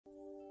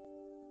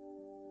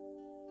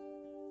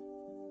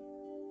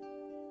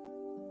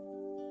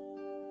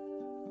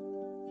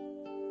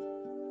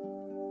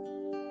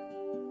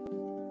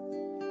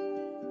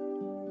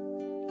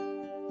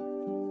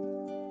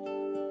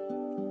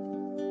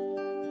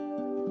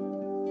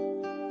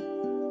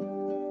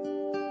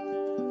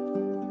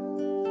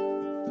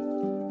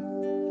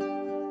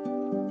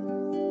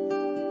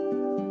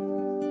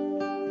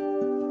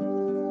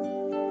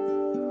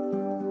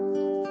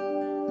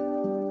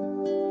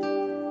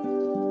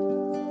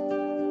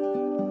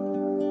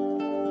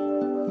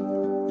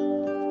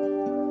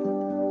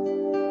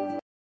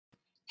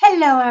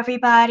Hello,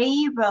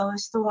 everybody.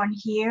 Rose Thorne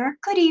here.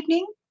 Good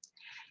evening.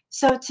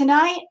 So,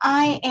 tonight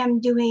I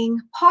am doing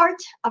part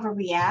of a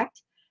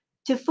react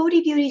to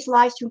Foodie Beauty's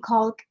live stream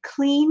called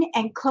Clean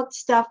and Cooked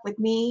Stuff with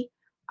Me.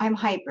 I'm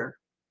Hyper.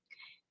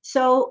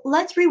 So,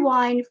 let's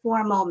rewind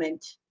for a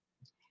moment.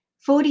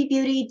 Foodie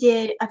Beauty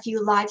did a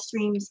few live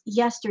streams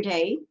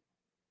yesterday,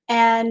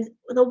 and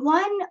the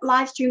one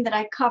live stream that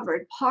I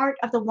covered, part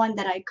of the one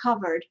that I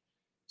covered,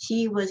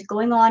 she was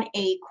going on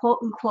a quote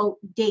unquote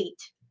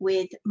date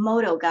with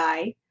Moto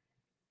Guy,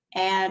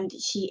 and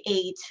she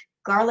ate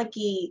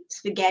garlicky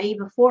spaghetti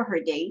before her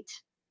date.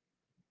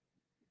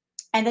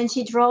 And then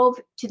she drove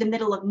to the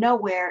middle of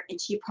nowhere and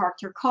she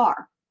parked her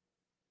car.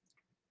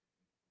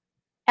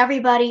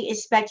 Everybody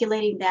is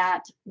speculating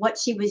that what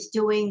she was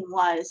doing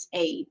was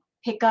a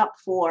pickup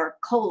for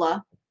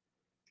cola.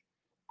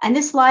 And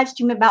this live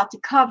stream about to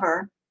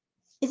cover,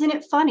 isn't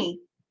it funny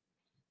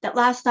that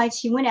last night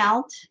she went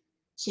out,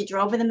 she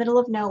drove in the middle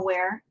of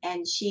nowhere,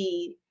 and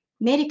she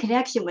made a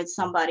connection with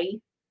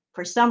somebody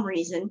for some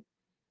reason.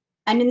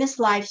 And in this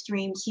live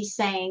stream, she's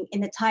saying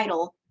in the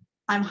title,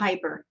 I'm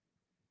hyper.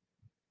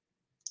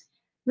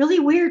 Really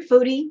weird,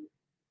 Foodie,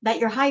 that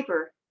you're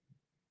hyper,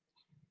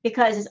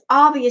 because it's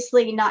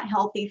obviously not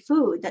healthy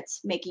food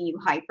that's making you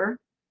hyper.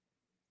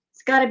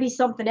 It's got to be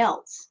something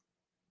else.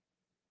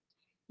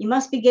 You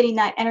must be getting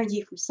that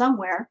energy from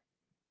somewhere.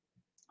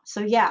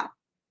 So yeah,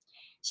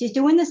 she's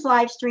doing this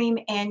live stream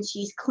and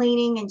she's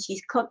cleaning and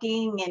she's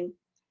cooking and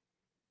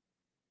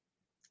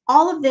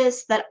all of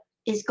this that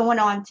is going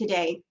on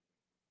today.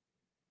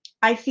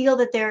 I feel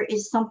that there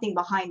is something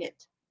behind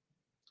it.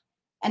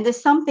 And the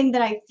something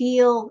that I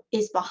feel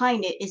is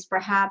behind it is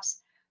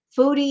perhaps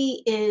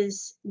Foodie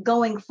is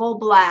going full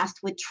blast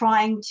with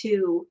trying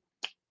to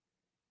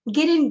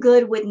get in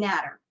good with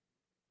Natter.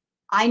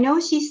 I know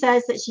she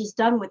says that she's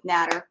done with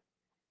Natter,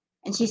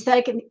 and she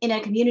said in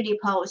a community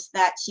post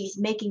that she's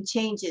making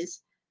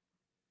changes.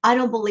 I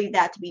don't believe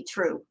that to be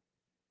true.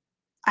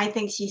 I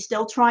think she's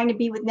still trying to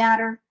be with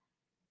Natter,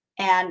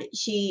 and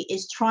she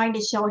is trying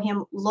to show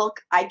him, look,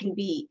 I can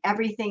be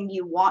everything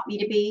you want me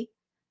to be.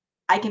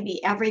 I can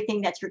be everything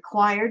that's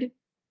required.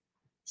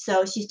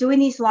 So she's doing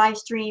these live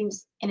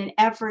streams in an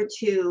effort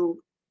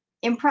to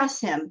impress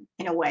him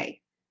in a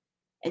way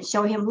and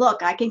show him,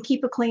 look, I can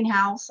keep a clean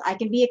house. I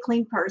can be a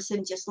clean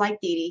person just like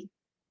Dee Dee.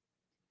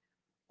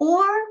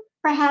 Or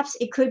perhaps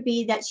it could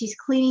be that she's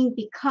cleaning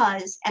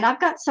because, and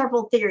I've got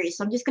several theories,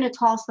 so I'm just going to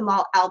toss them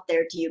all out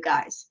there to you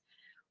guys.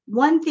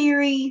 One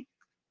theory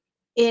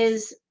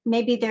is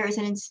maybe there is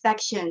an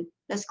inspection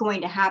that's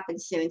going to happen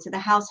soon, so the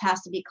house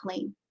has to be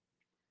clean.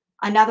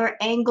 Another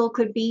angle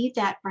could be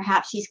that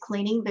perhaps she's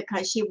cleaning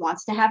because she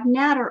wants to have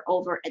Natter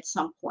over at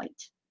some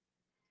point.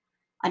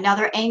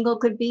 Another angle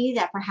could be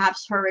that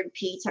perhaps her and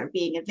Pete are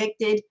being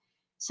evicted,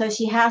 so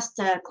she has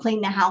to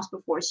clean the house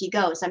before she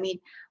goes. I mean,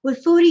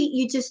 with Foodie,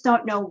 you just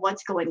don't know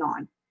what's going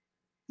on.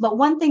 But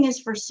one thing is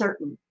for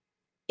certain.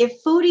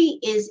 If Foodie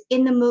is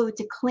in the mood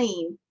to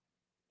clean,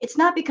 it's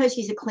not because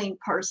she's a clean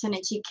person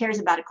and she cares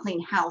about a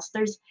clean house.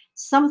 There's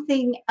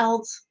something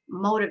else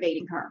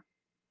motivating her.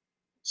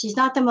 She's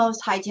not the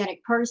most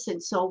hygienic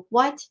person. So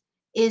what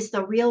is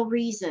the real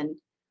reason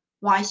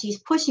why she's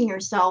pushing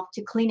herself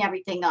to clean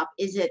everything up?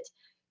 Is it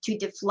to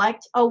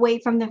deflect away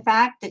from the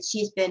fact that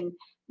she's been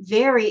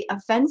very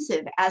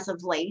offensive as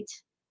of late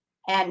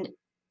and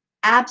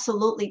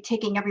absolutely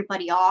ticking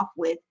everybody off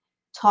with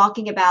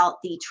talking about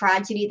the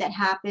tragedy that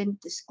happened,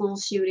 the school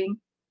shooting?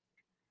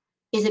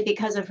 Is it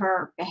because of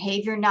her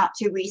behavior not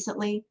too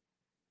recently,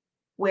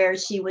 where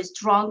she was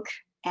drunk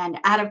and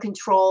out of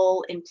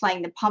control and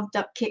playing the pumped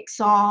up kick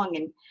song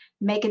and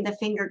making the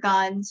finger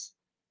guns?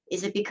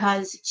 Is it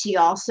because she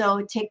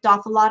also ticked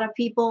off a lot of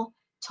people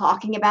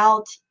talking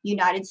about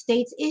United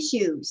States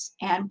issues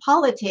and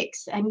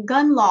politics and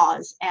gun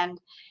laws and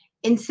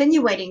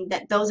insinuating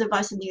that those of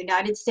us in the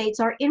United States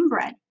are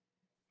inbred?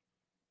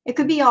 It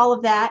could be all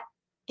of that.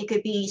 It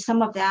could be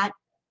some of that.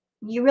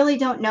 You really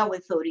don't know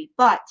with Foodie.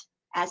 But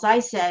as I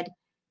said,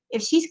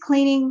 if she's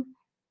cleaning,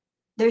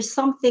 there's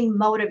something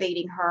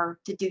motivating her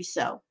to do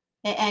so.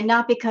 And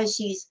not because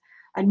she's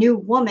a new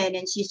woman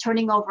and she's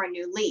turning over a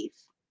new leaf.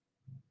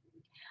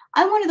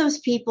 I'm one of those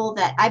people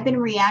that I've been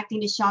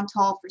reacting to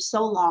Chantal for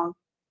so long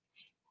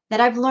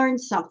that I've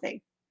learned something.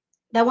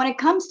 That when it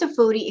comes to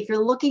Foodie, if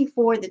you're looking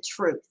for the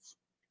truth,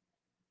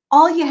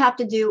 all you have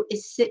to do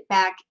is sit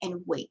back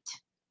and wait.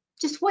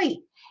 Just wait.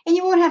 And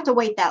you won't have to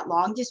wait that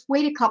long. Just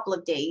wait a couple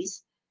of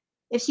days.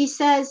 If she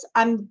says,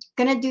 I'm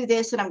going to do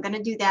this and I'm going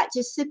to do that,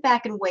 just sit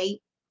back and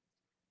wait.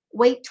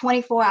 Wait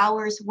 24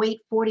 hours,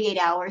 wait 48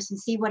 hours and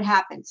see what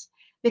happens.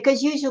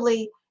 Because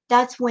usually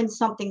that's when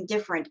something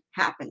different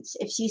happens.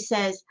 If she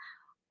says,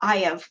 I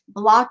have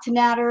blocked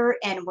Natter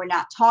and we're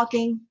not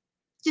talking,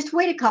 just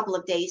wait a couple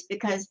of days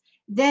because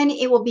then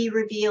it will be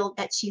revealed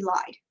that she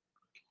lied.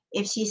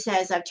 If she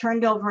says, I've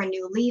turned over a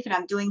new leaf and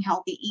I'm doing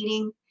healthy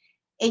eating,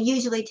 it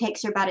usually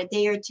takes her about a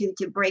day or two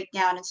to break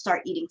down and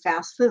start eating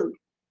fast food,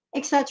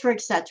 etc.,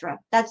 etc.,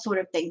 that sort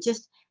of thing.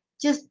 Just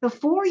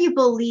before you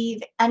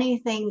believe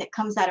anything that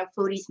comes out of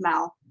Foodie's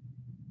mouth,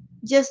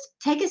 Just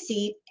take a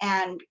seat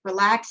and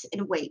relax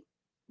and wait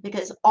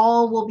because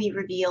all will be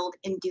revealed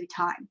in due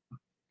time.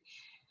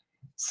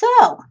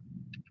 So,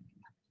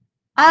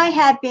 I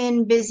have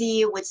been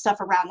busy with stuff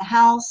around the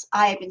house.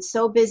 I have been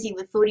so busy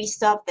with foodie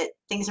stuff that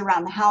things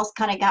around the house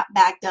kind of got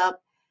backed up.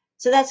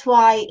 So that's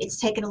why it's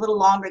taken a little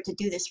longer to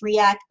do this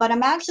react, but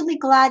I'm actually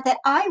glad that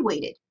I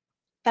waited,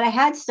 that I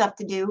had stuff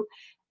to do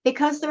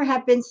because there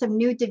have been some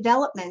new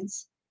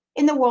developments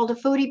in the world of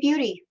foodie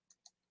beauty,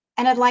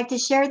 and I'd like to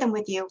share them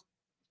with you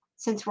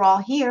since we're all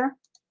here.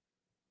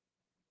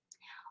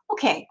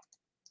 Okay,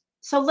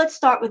 so let's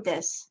start with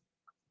this.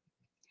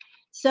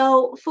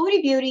 So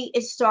Foodie Beauty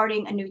is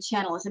starting a new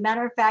channel. As a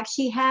matter of fact,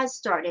 she has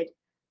started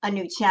a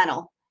new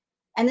channel.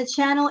 And the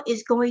channel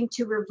is going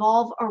to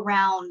revolve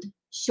around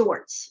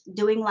shorts,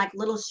 doing like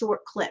little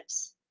short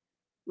clips,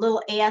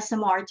 little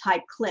ASMR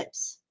type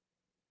clips.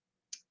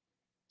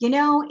 You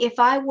know, if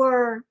I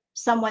were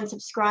someone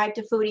subscribed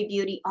to Foodie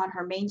Beauty on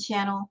her main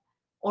channel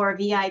or a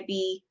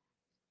VIB,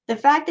 the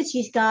fact that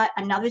she's got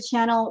another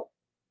channel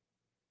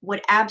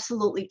would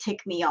absolutely tick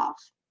me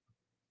off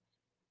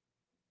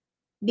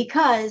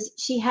because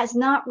she has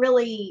not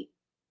really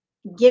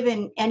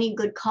given any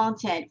good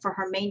content for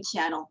her main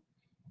channel.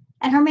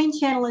 And her main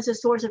channel is a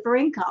source of her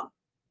income.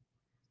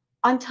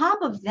 On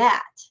top of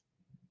that,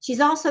 she's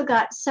also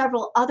got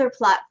several other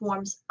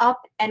platforms up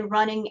and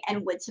running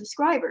and with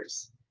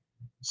subscribers.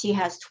 She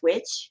has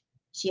Twitch.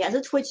 She has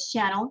a Twitch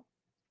channel.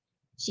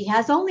 She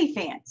has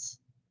OnlyFans.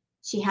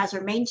 She has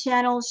her main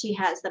channel. She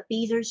has the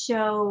Beezer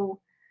Show.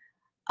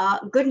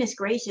 Goodness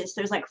gracious,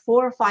 there's like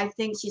 4 or 5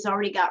 things she's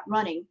already got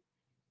running.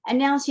 And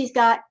now she's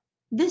got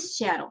this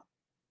channel.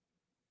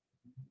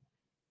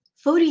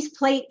 Foodie's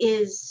plate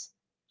is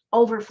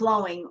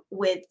overflowing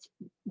with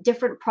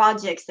different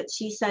projects that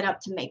she set up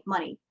to make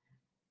money.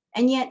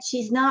 And yet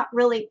she's not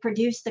really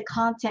produced the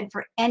content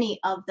for any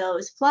of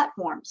those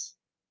platforms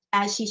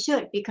as she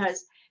should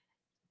because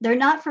they're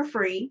not for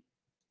free.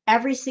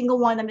 Every single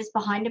one of them is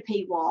behind a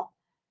paywall.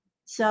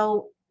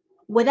 So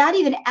without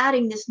even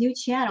adding this new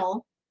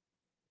channel,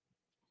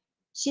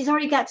 she's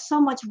already got so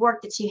much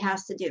work that she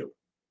has to do.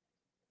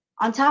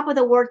 On top of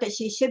the work that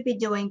she should be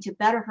doing to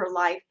better her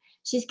life,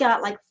 she's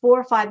got like 4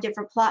 or 5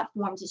 different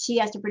platforms that she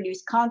has to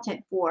produce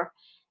content for,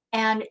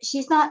 and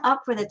she's not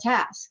up for the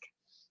task.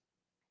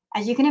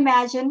 As you can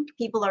imagine,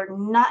 people are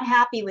not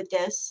happy with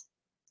this.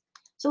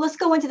 So let's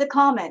go into the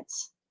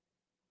comments.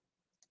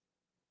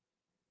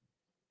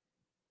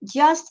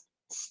 Just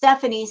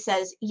Stephanie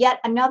says, yet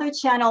another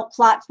channel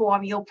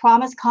platform you'll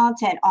promise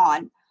content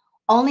on,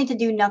 only to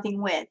do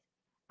nothing with.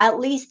 At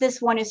least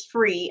this one is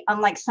free,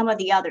 unlike some of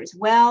the others.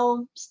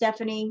 Well,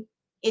 Stephanie,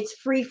 it's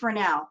free for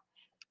now.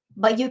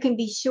 But you can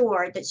be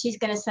sure that she's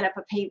going to set up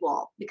a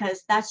paywall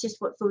because that's just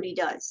what Foodie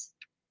does.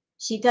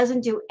 She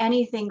doesn't do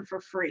anything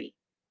for free.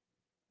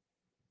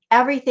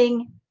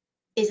 Everything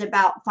is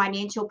about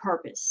financial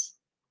purpose.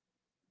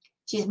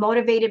 She's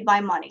motivated by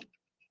money.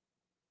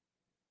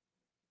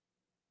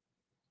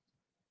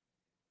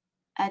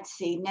 Let's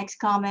see, next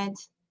comment.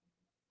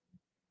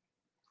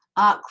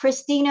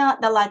 Christina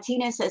the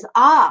Latina says,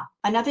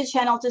 another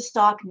channel to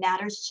stalk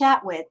Natter's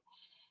chat with.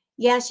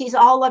 Yeah, she's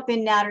all up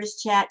in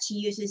Natter's chat. She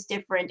uses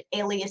different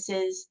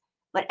aliases,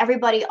 but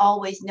everybody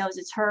always knows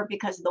it's her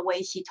because of the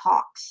way she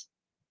talks.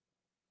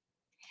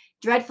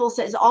 Dreadful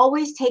says,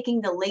 always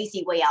taking the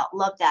lazy way out.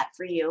 Love that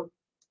for you.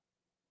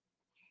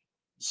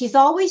 She's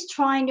always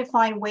trying to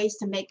find ways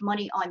to make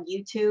money on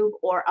YouTube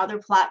or other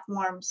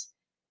platforms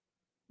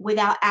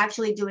without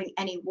actually doing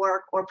any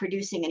work or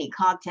producing any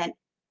content.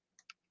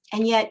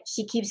 And yet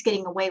she keeps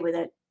getting away with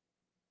it.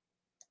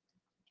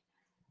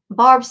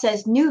 Barb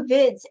says, new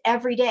vids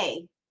every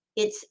day.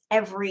 It's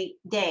every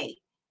day.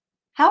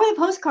 How are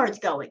the postcards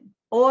going?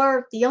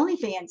 Or the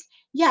OnlyFans?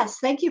 Yes,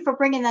 thank you for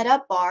bringing that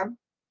up, Barb.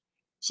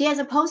 She has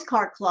a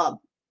postcard club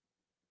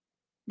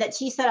that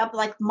she set up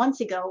like months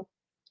ago.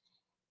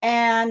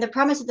 And the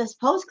premise of this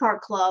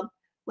postcard club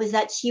was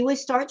that she would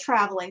start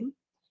traveling,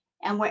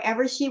 and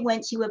wherever she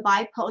went, she would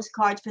buy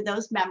postcards for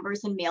those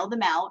members and mail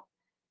them out.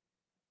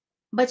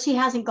 But she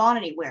hasn't gone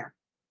anywhere,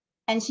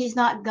 and she's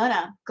not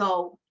gonna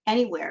go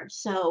anywhere.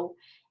 So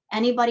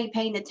anybody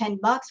paying the $10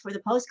 for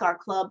the postcard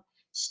club,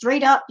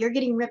 straight up, you're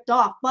getting ripped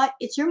off, but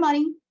it's your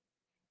money.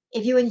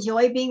 If you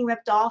enjoy being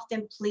ripped off,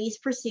 then please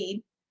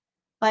proceed.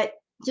 But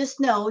just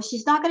know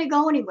she's not going to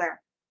go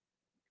anywhere.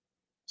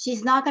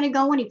 She's not going to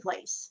go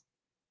anyplace.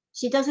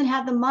 She doesn't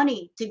have the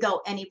money to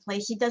go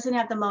anyplace. She doesn't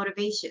have the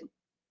motivation.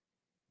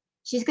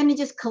 She's going to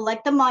just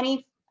collect the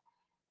money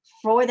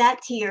for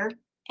that tier,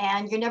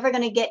 and you're never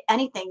going to get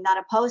anything, not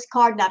a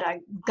postcard, not a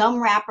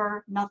gum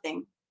wrapper,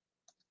 nothing.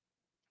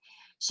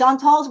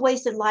 Chantal's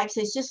Wasted Life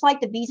says, just like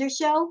the Beezer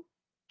Show,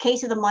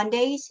 Case of the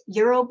Mondays,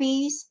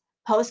 Eurobees,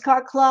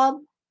 Postcard Club,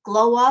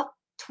 Glow Up,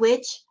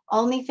 Twitch,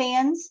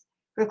 OnlyFans,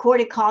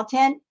 recorded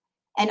content,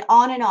 and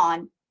on and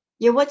on.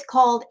 You're what's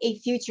called a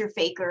future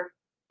faker,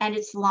 and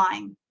it's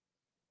lying.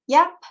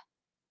 Yep,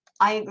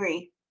 I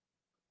agree.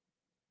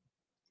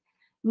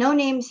 No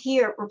Names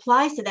Here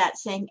replies to that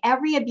saying,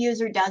 every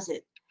abuser does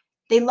it.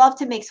 They love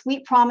to make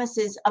sweet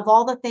promises of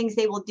all the things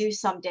they will do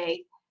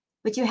someday,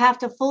 but you have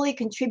to fully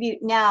contribute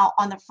now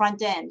on the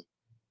front end.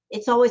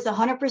 It's always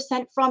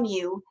 100% from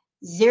you,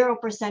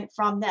 0%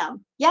 from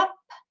them. Yep.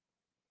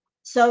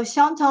 So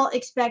Chantal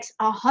expects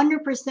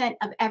 100%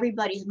 of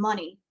everybody's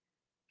money,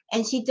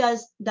 and she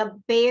does the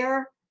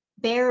bare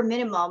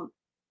minimum,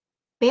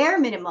 bare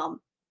minimum,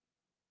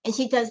 and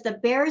she does the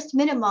barest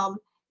minimum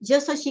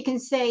just so she can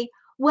say,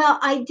 well,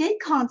 I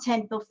did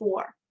content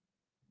before.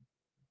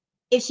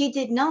 If she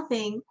did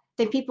nothing,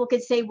 then people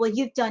could say, well,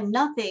 you've done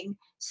nothing,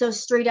 so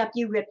straight up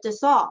you ripped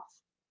us off.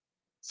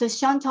 So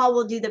Chantal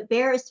will do the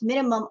barest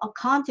minimum of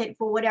content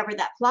for whatever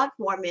that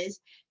platform is,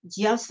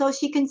 just so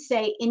she can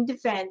say in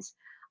defense,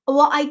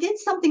 well, I did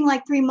something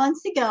like 3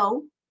 months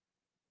ago.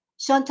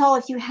 Chantal,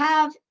 if you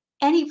have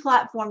any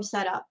platform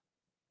set up,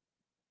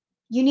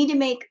 you need to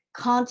make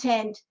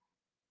content,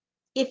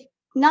 if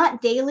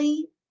not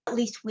daily, at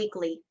least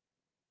weekly.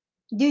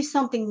 Do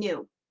something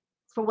new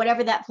for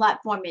whatever that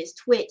platform is,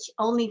 Twitch,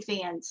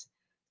 OnlyFans,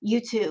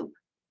 YouTube.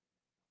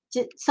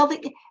 Just something,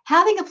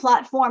 having a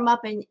platform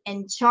up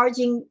and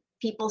charging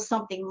people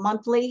something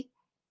monthly,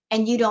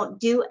 and you don't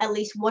do at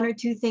least 1 or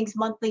 2 things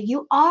monthly,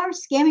 you are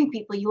scamming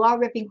people. You are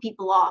ripping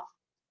people off.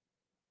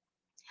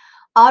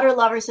 Otter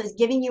Lover says,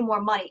 giving you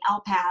more money.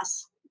 I'll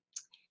pass.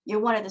 You're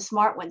one of the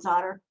smart ones,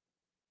 Otter.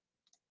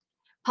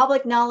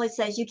 Public Knowledge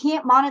says, you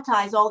can't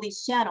monetize all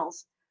these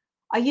channels.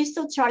 Are you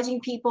still charging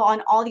people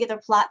on all the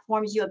other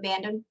platforms you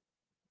abandoned?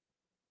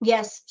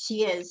 Yes,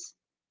 she is.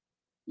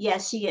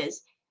 Yes, she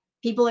is.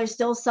 People are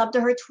still sub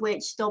to her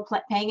Twitch, still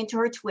paying into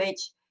her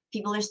Twitch.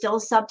 People are still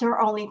sub to her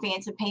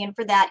OnlyFans and paying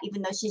for that,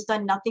 even though she's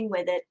done nothing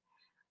with it.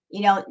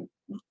 You know,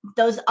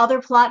 those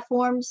other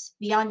platforms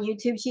beyond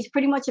YouTube, she's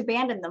pretty much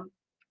abandoned them.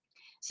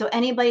 So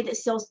anybody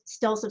that's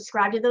still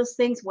subscribed to those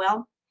things,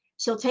 well,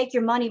 she'll take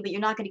your money, but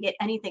you're not going to get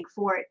anything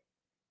for it.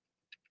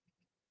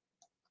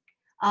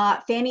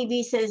 Fanny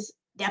V says,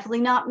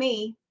 definitely not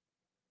me.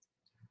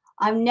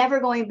 I'm never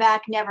going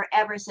back, never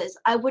ever, says,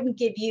 I wouldn't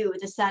give you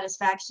the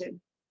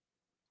satisfaction.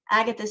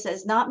 Agatha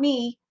says, not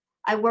me.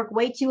 I work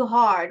way too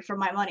hard for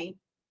my money.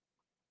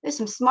 There's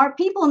some smart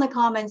people in the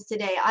comments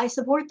today. I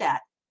support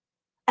that.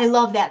 I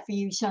love that for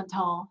you,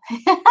 Chantal.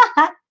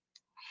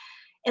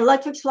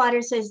 Electric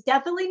Slider says,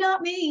 definitely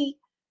not me.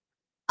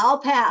 I'll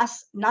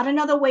pass. Not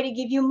another way to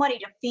give you money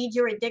to feed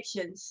your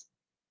addictions.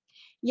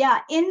 Yeah,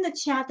 in the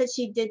chat that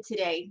she did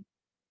today,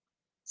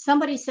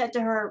 somebody said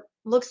to her,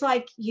 looks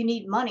like you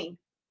need money.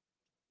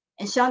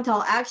 And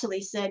Chantal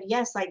actually said,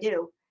 yes, I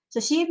do. So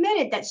she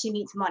admitted that she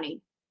needs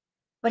money.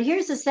 But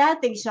here's the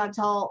sad thing,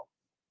 Chantal.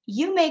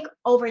 You make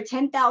over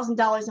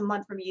 $10,000 a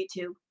month from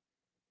YouTube.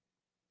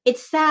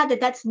 It's sad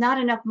that that's not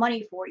enough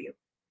money for you.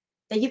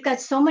 That you've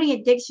got so many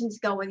addictions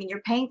going and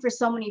you're paying for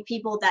so many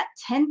people that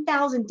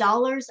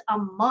 $10,000 a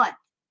month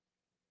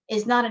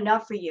is not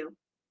enough for you.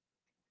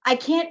 I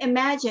can't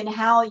imagine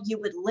how you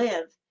would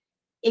live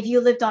if you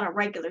lived on a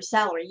regular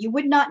salary. You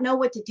would not know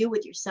what to do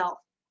with yourself.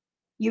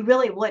 You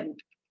really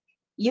wouldn't.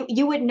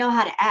 You wouldn't know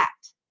how to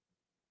act.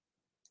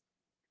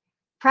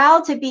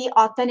 Proud to be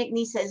authentic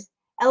niece says,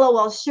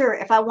 LOL, sure,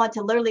 if I want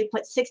to literally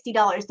put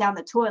 $60 down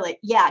the toilet,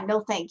 yeah, no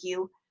thank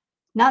you.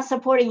 Not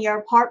supporting your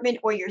apartment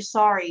or your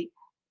sorry.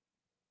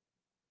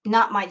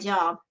 Not my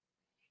job.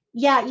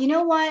 Yeah, you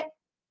know what?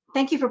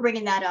 Thank you for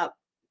bringing that up.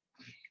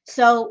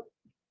 So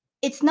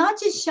it's not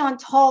just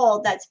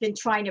Chantal that's been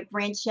trying to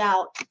branch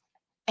out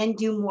and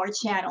do more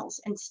channels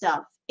and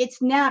stuff.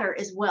 It's Natter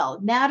as well.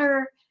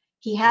 Natter,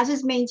 he has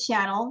his main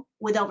channel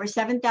with over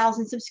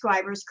 7,000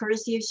 subscribers,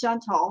 courtesy of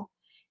Chantal.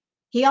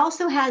 He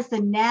also has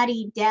the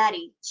Natty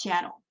Daddy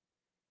channel,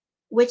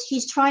 which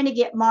he's trying to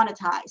get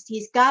monetized.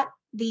 He's got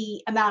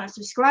the amount of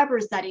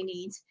subscribers that he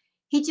needs.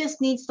 He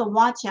just needs the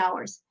watch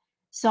hours.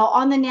 So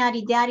on the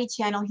Natty Daddy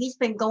channel, he's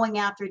been going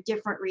after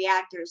different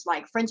reactors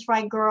like French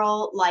Fry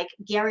Girl, like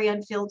Gary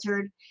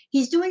Unfiltered.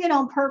 He's doing it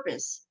on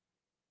purpose.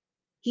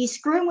 He's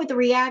screwing with the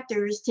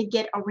reactors to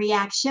get a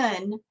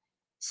reaction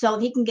so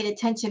he can get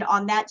attention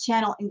on that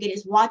channel and get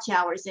his watch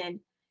hours in.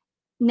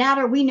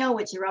 Natter, we know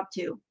what you're up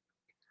to.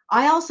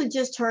 I also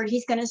just heard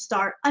he's going to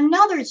start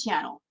another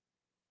channel.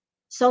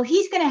 So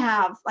he's going to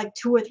have like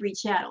 2 or 3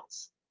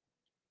 channels.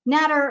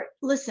 Natter,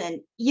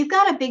 listen, you've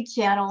got a big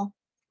channel.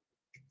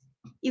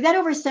 You got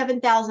over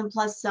 7,000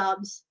 plus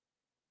subs.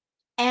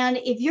 And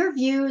if your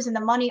views and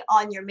the money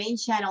on your main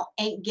channel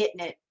ain't getting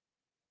it,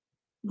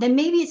 then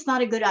maybe it's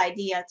not a good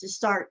idea to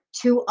start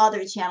 2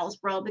 other channels,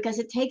 bro, because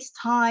it takes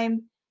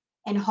time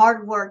and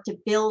hard work to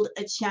build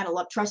a channel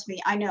up. Trust me,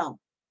 I know.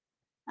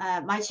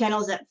 My channel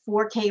is at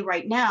 4K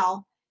right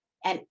now,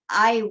 and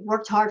I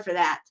worked hard for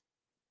that.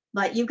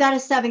 But you've got a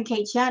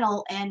 7K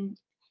channel, and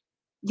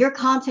your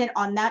content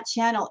on that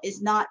channel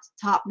is not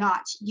top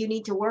notch. You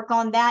need to work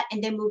on that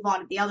and then move on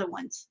to the other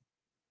ones.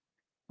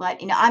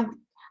 But you know,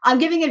 I'm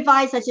giving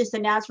advice. That's just a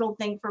natural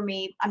thing for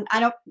me.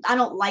 I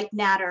don't like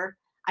Natter.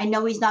 I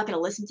know he's not going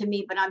to listen to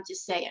me, but I'm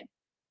just saying.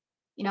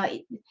 You know,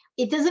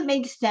 it doesn't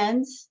make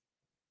sense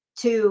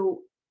to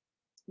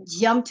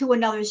jump to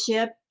another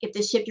ship if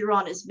the ship you're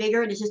on is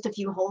bigger. There's just a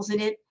few holes in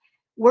it.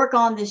 work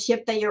on the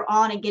ship that you're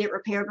on and get it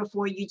repaired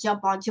before you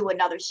jump onto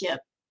another ship.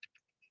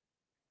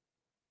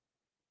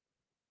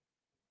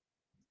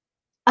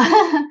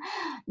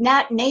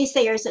 Nat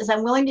Naysayer says,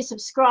 I'm willing to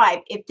subscribe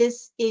if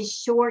this is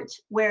short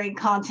wearing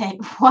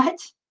content. What?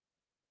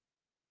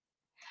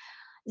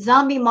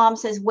 Zombie Mom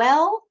says,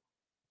 well,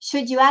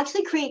 should you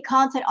actually create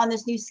content on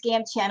this new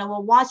scam channel?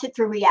 We'll watch it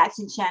through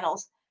reaction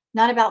channels,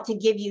 not about to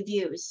give you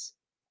views.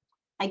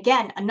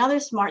 Again,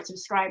 another smart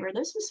subscriber.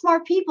 There's some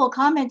smart people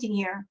commenting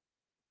here.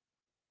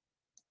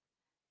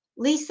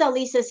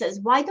 Lisa says,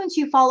 why don't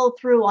you follow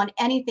through on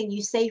anything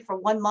you say for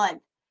 1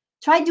 month?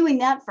 Try doing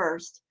that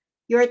first.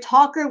 You're a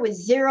talker with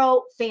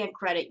 0 fan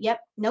credit. Yep,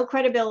 no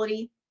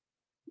credibility.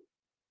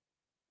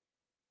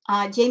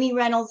 Jamie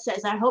Reynolds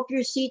says, I hope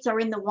your sheets are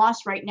in the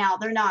wash right now.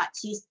 They're not.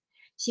 She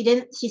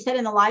said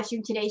in the live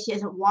stream today she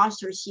hasn't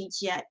washed her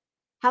sheets yet.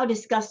 How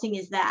disgusting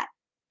is that?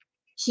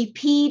 She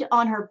peed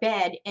on her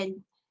bed and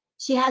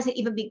she hasn't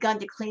even begun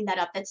to clean that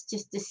up. That's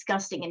just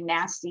disgusting and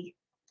nasty.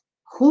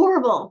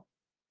 Horrible.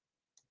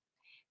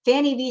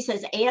 Fanny V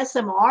says,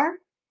 ASMR?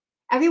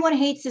 Everyone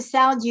hates the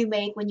sound you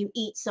make when you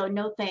eat, so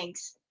no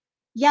thanks.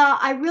 Yeah,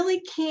 I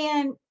really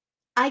can't.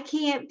 I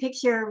can't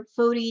picture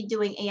Foodie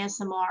doing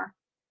ASMR.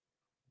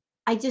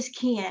 I just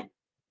can't.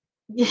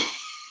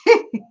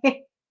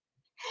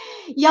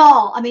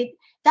 Y'all, I mean,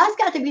 that's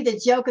got to be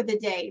the joke of the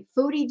day.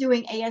 Foodie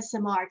doing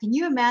ASMR. Can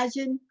you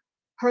imagine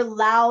her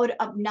loud,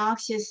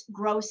 obnoxious,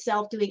 gross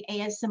self doing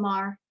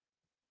ASMR?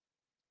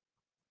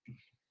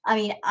 I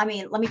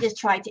mean, let me just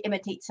try to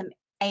imitate some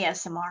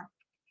ASMR.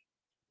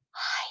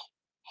 Hi,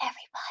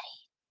 everybody.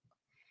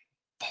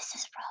 This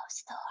is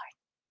Rose Thorne.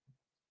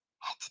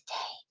 And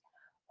today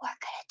we're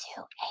going to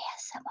do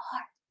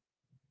ASMR.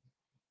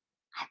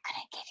 I'm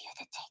going to give you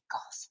the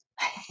tingles.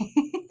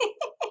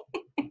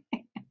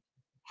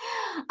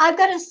 I've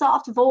got a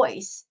soft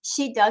voice.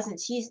 She doesn't.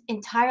 She's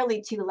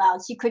entirely too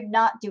loud. She could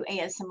not do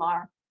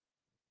ASMR.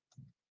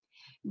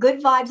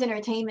 Good Vibes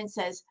Entertainment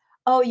says,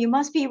 oh, you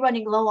must be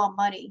running low on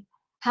money.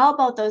 How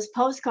about those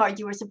postcards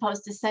you were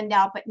supposed to send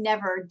out but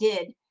never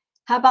did?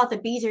 How about the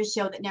Beezer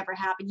show that never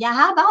happened? Yeah,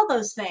 how about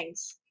those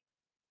things?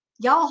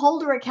 Y'all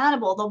hold her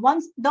accountable.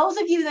 Those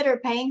of you that are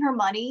paying her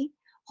money,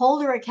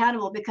 hold her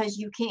accountable because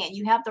you can.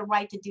 You have the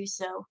right to do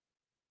so.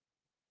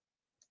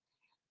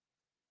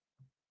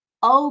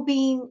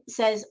 Bean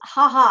says,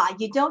 haha,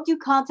 you don't do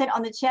content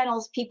on the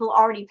channels people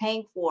are already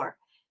paying for.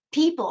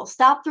 People,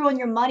 stop throwing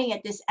your money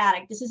at this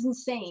addict. This is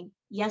insane.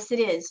 Yes, it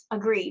is.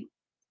 Agreed.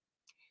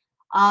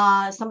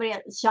 Somebody,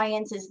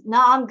 Cheyenne says,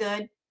 nah, I'm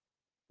good.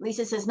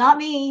 Lisa says, not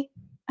me.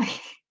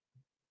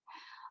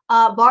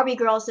 Barbie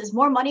Girl says,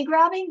 more money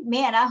grabbing?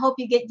 Man, I hope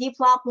you get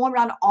deplatformed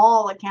on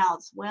all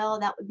accounts. Well,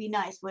 that would be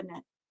nice, wouldn't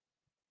it?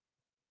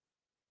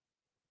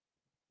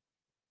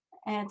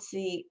 Let's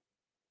see.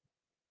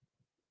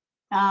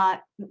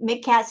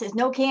 Mick Cat says,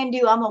 no can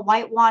do. I'm a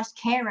whitewashed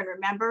Karen,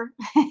 remember?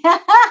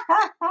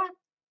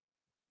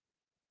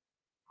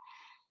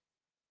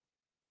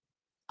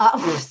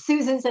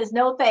 Susan says,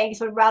 no thanks.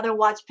 Would rather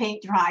watch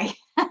paint dry.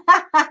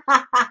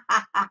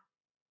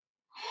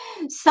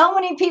 So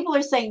many people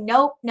are saying,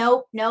 nope,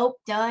 nope, nope,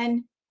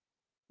 done.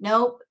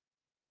 Nope.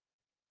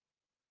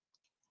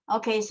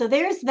 Okay, so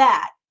there's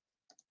that.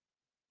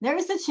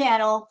 There's the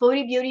channel,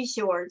 Foodie Beauty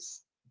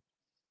Shorts.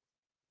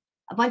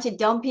 A bunch of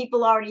dumb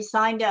people already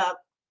signed up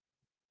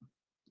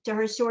to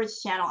her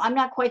shorts channel. I'm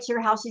not quite sure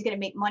how she's going to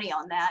make money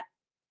on that.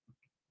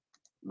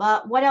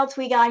 But what else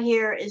we got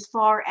here as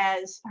far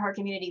as her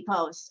community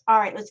posts? All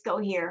right, let's go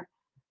here.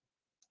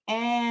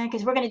 And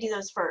because we're going to do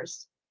those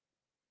first.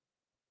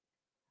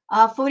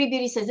 Foodie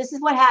Beauty says, this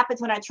is what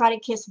happens when I try to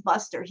kiss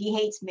Buster. He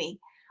hates me.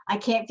 I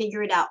can't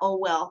figure it out. Oh,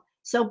 well.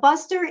 So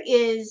Buster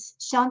is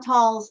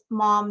Chantal's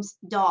mom's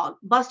dog.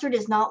 Buster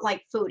does not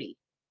like Foodie.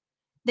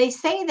 They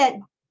say that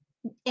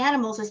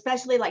animals,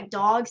 especially like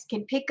dogs,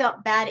 can pick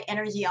up bad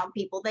energy on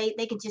people. They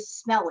can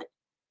just smell it.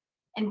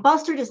 And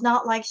Buster does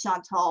not like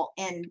Chantal,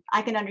 and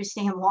I can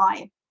understand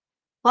why.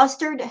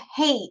 Buster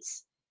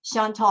hates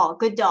Chantal.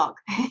 Good dog.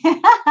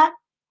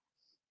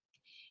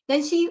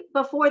 Then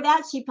before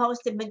that, she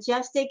posted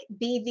Majestic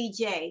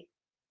BVJ.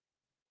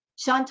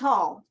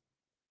 Chantal,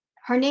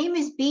 her name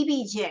is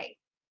BBJ.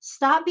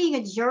 Stop being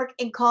a jerk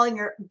and calling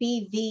her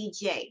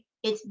BVJ.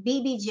 It's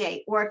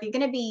BBJ. Or if you're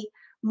going to be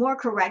more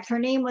correct, her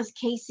name was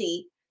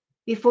Casey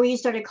before you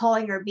started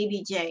calling her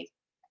BBJ.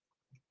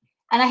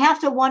 And I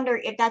have to wonder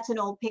if that's an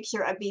old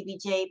picture of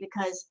BBJ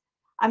because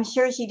I'm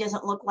sure she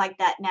doesn't look like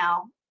that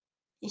now.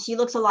 She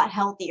looks a lot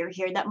healthier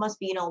here. That must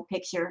be an old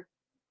picture.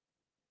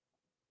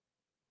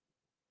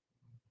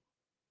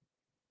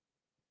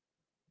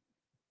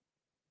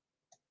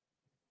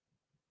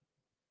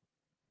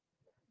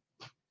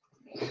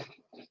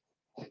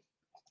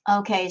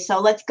 Okay,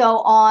 so let's go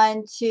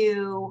on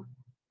to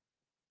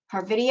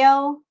her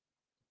video.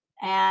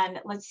 And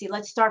let's see,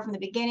 let's start from the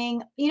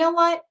beginning. You know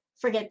what?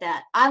 Forget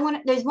that.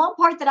 There's one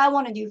part that I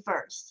want to do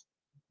first.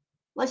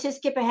 Let's just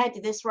skip ahead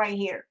to this right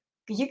here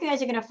because you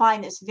guys are going to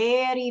find this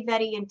very,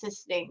 very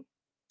interesting.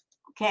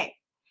 Okay,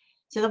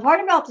 so the part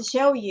I'm about to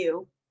show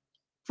you,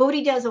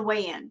 Foodie does a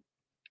weigh-in.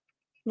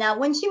 Now,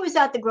 when she was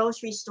at the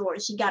grocery store,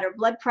 she got her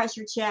blood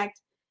pressure checked.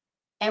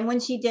 And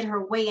when she did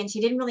her weigh-in, she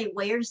didn't really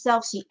weigh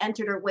herself. She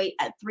entered her weight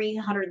at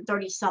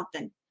 330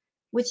 something,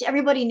 which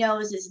everybody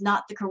knows is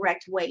not the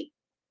correct weight.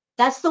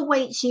 That's the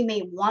weight she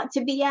may want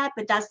to be at,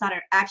 but that's not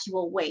her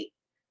actual weight.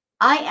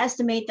 I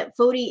estimate that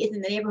Foodie is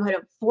in the neighborhood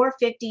of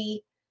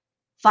 450,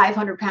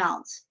 500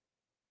 pounds.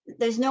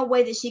 There's no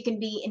way that she can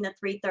be in the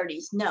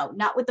 330s. No,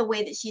 not with the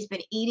way that she's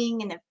been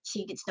eating and if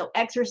she gets no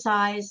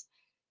exercise.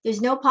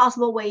 There's no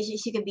possible way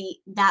she could be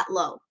that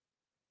low.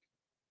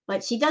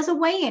 But she does a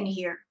weigh-in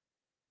here.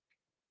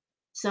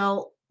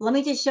 So let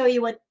me just show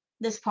you what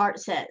this part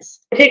says.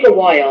 It take a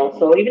while,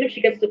 so even if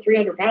she gets to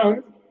 300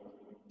 pounds,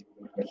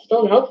 it's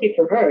still healthy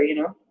for her, you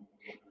know.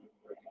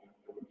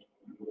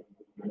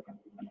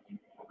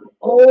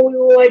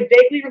 Oh, I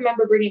vaguely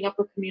remember bringing up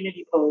her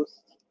community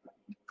post.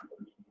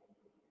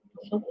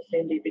 It's not the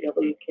same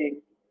BBW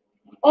King.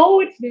 Oh,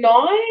 it's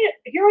not?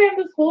 Here I am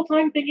this whole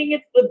time thinking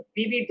it's the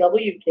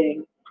BBW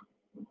King.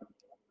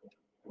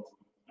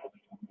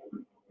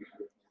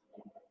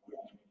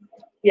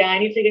 Yeah, I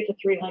need to get to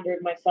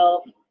 300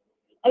 myself.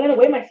 I gotta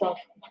weigh myself.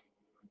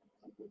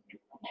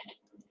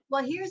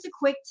 Well, here's a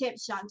quick tip,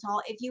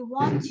 Chantal. If you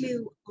want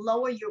to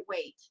lower your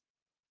weight,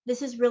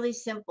 this is really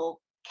simple.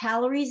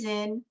 Calories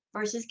in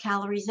versus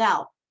calories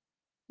out.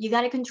 You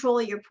got to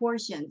control your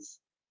portions.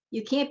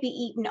 You can't be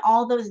eating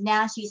all those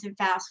nasties and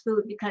fast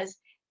food because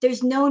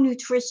there's no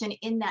nutrition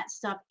in that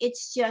stuff.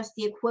 It's just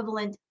the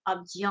equivalent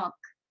of junk.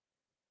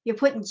 You're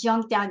putting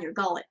junk down your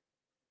gullet.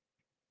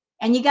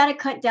 And you got to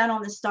cut down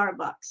on the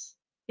Starbucks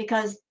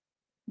because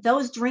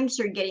those drinks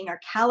you're getting are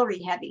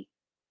calorie heavy.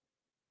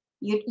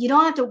 You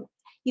don't have to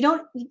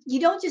you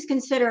don't just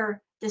consider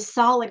the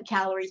solid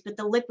calories, but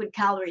the liquid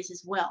calories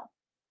as well.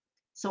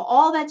 So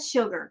all that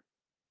sugar,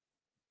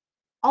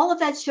 all of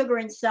that sugar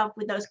and stuff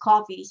with those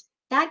coffees,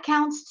 that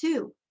counts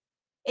too.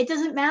 It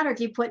doesn't matter if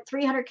you put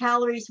 300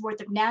 calories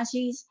worth of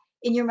nashies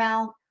in your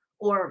mouth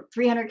or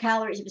 300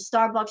 calories of a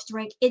Starbucks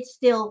drink, it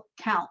still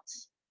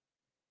counts.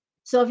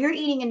 So if you're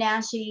eating a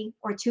nashi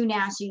or two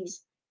nashis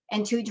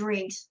and two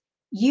drinks,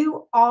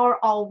 you are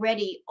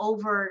already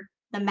over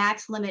the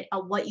max limit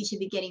of what you should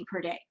be getting per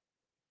day.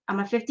 I'm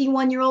a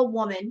 51-year-old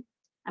woman.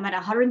 I'm at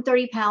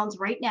 130 pounds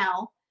right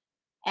now.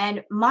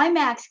 And my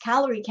max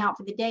calorie count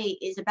for the day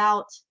is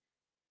about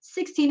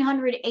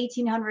 1,600,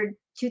 1,800,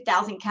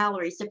 2,000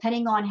 calories,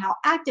 depending on how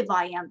active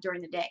I am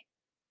during the day.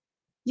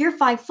 You're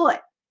 5 foot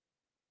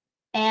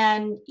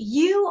and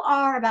you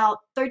are about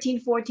 13,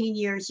 14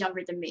 years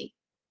younger than me.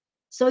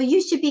 So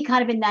you should be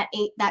kind of in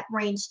that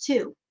range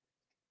too.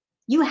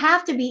 You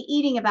have to be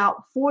eating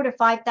about 4,000 to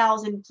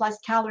 5,000 plus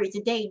calories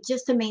a day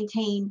just to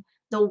maintain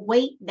the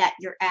weight that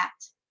you're at.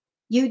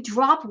 You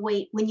drop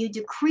weight when you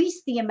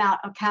decrease the amount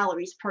of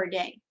calories per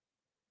day.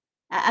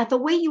 At the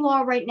weight you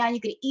are right now,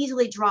 you could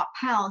easily drop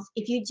pounds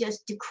if you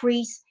just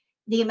decrease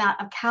the amount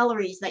of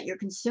calories that you're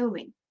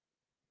consuming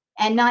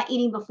and not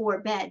eating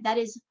before bed. That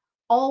is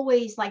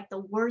always like the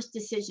worst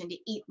decision, to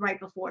eat right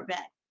before bed.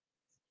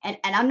 And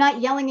I'm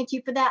not yelling at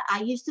you for that.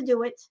 I used to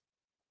do it.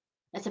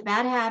 That's a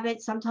bad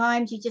habit.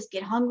 Sometimes you just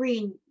get hungry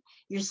and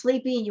you're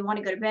sleepy and you want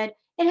to go to bed.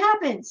 It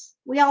happens.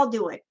 We all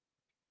do it.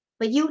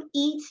 But you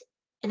eat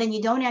and then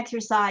you don't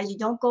exercise, you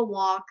don't go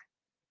walk.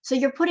 So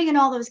you're putting in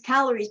all those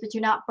calories, but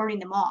you're not burning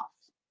them off.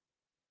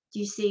 Do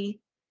you see?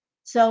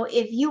 So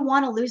if you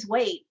want to lose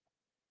weight,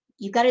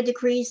 you got to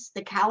decrease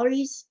the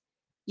calories.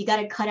 You got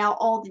to cut out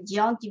all the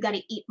junk. You got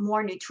to eat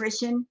more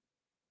nutrition.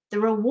 The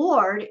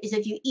reward is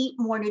if you eat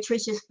more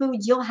nutritious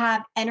foods, you'll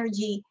have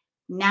energy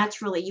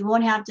naturally. You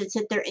won't have to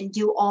sit there and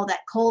do all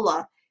that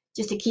cola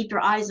just to keep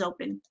your eyes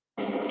open.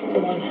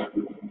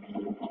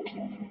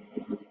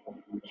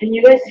 Can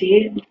you guys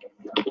see?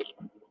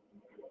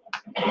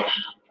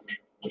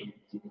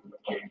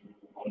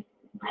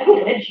 I have a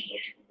wedgie.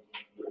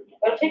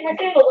 I'll take my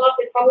sandals off.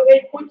 It probably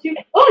weighs 0.2.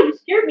 Oh, you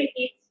scared me,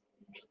 Pete.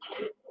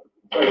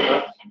 You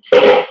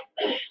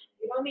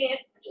want me?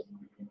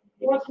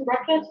 You want some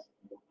breakfast?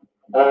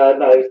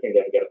 No, I just think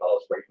I can get a bottle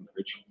of spray from the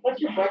fridge. That's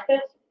your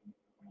breakfast?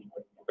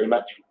 Pretty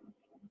much.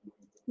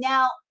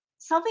 Now,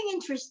 something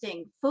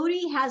interesting.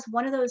 Foodie has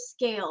one of those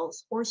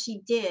scales, or she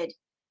did,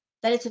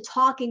 that it's a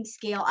talking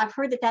scale. I've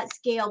heard that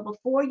scale,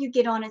 before you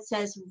get on, it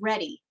says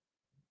ready.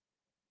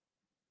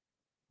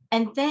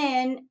 And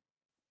then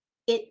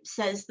it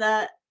says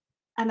the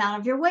amount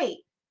of your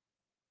weight.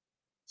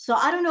 So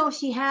I don't know if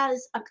she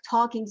has a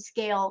talking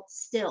scale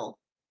still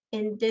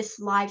in this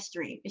live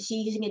stream. Is she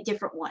using a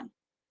different one?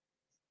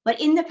 But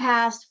in the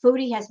past,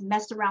 Foodie has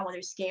messed around with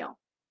her scale.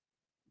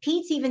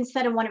 Pete's even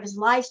said in one of his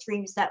live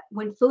streams that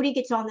when Foodie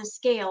gets on the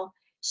scale,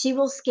 she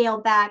will scale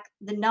back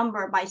the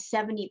number by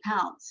 70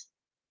 pounds.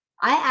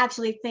 I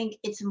actually think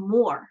it's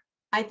more.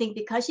 I think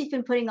because she's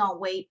been putting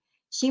on weight,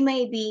 she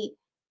may be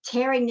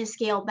tearing the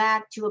scale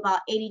back to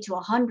about 80 to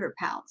 100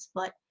 pounds.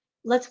 But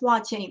let's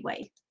watch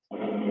anyway.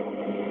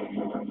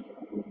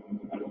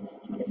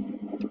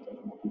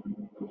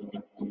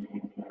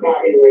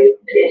 Body weight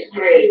is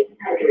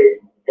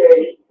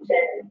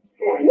 337.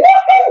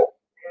 Woo!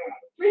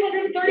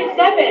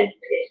 337. Is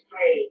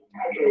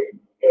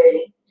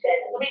 337.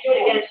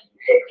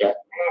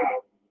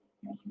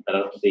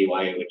 see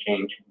why it would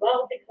change.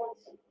 Well, because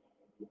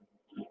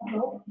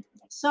no.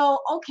 So,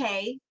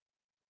 okay,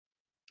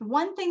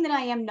 one thing that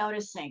I am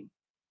noticing.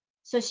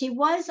 So she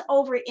was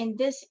over in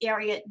this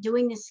area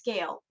doing the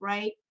scale,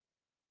 right?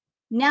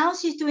 Now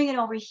she's doing it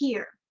over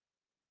here.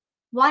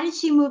 Why did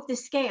she move the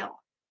scale?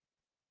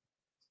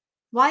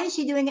 Why is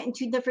she doing it in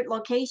two different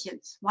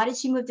locations? Why did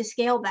she move the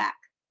scale back?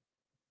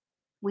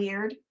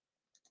 Weird.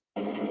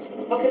 How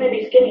can I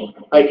be skinny?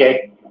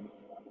 Okay.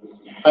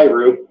 Hi,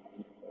 Rue.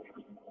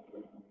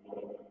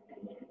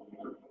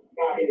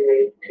 Body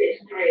weight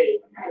is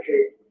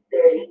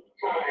 335.4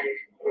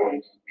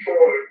 pounds.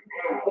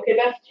 Okay,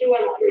 that's 2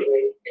 and Body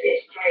weight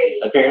is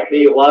 3. Apparently,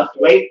 you lost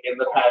weight in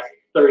the past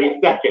 30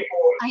 seconds.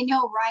 I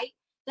know, right?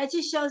 That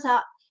just shows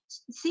how,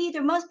 see,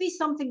 there must be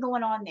something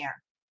going on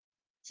there.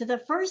 So the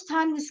first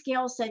time the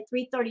scale said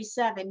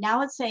 337,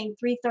 now it's saying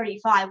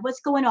 335.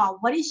 What's going on?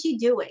 What is she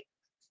doing?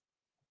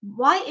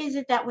 Why is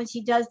it that when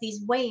she does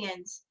these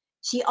weigh-ins,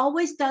 she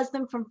always does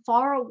them from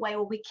far away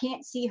where we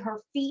can't see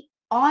her feet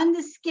on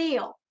the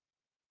scale?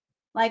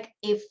 Like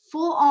a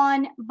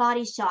full-on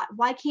body shot.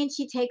 Why can't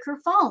she take her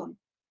phone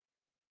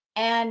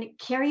and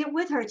carry it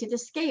with her to the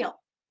scale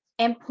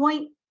and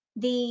point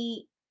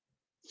the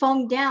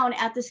phone down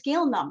at the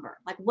scale number?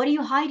 Like, what are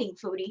you hiding,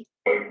 Foodie?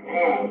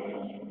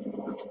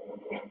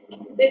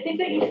 They think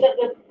that you set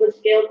the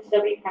scale to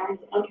 70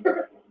 pounds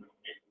under.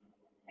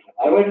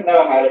 I wouldn't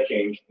know how to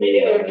change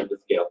the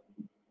scale.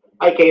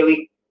 Hi,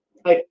 Kaylee.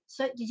 Hi.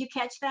 So did you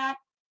catch that?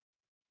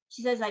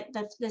 She says like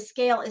the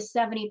scale is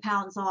 70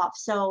 pounds off.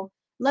 So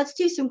let's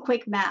do some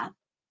quick math.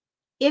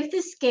 If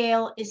the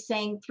scale is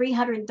saying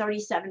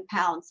 337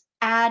 pounds,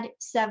 add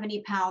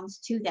 70 pounds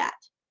to that.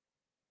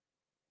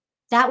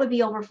 That would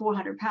be over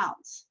 400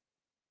 pounds.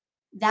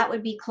 That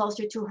would be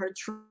closer to her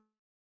true.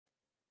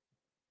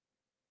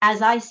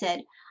 As I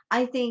said,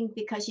 I think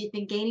because she's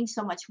been gaining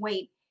so much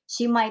weight,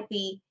 she might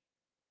be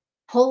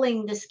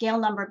pulling the scale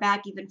number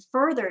back even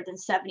further than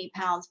 70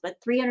 pounds, but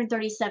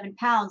 337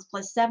 pounds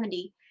plus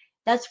 70,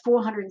 that's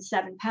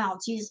 407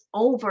 pounds. She's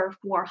over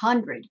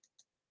 400.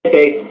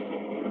 Okay.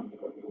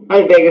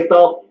 Hi, Vegas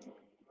doll.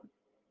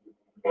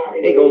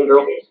 Hey, Golden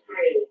Girl. Is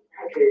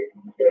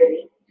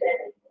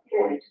 337.6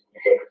 pounds.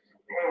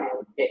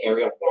 Hey,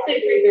 Ariel.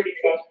 Say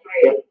 337.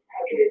 Yep.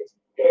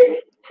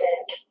 337.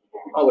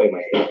 I'll weigh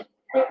myself.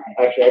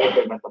 Actually, I didn't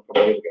weigh myself a couple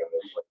days ago.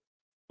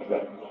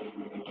 Okay.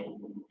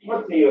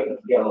 Let's see you in the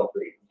scale of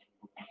 3.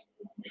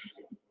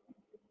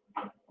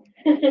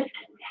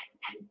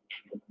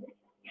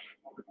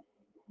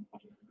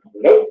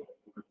 Nope.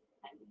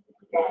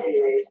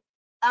 Body weight.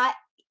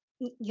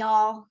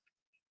 Y'all,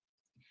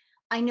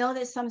 I know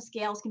that some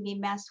scales can be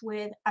messed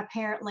with.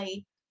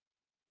 Apparently,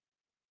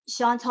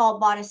 Chantal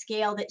bought a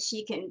scale that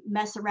she can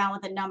mess around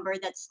with a number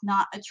that's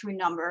not a true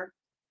number.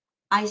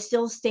 I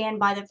still stand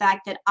by the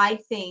fact that I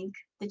think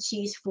that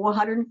she's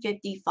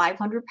 450,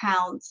 500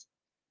 pounds,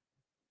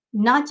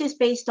 not just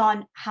based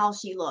on how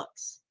she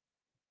looks,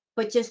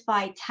 but just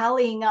by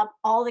tallying up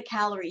all the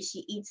calories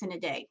she eats in a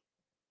day.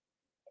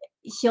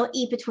 She'll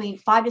eat between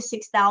 5 to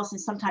 6,000,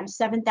 sometimes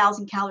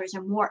 7,000 calories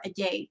or more a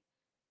day.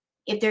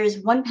 If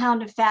there's 1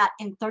 pound of fat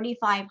and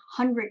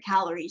 3,500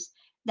 calories,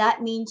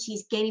 that means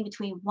she's gaining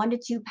between 1 to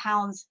 2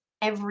 pounds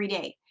every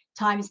day.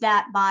 Times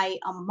that by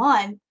a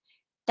month,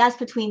 that's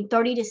between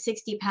 30 to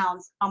 60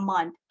 pounds a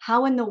month.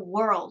 How in the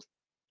world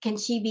can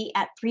she be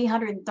at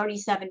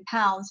 337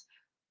 pounds?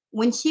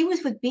 When she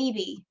was with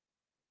BB,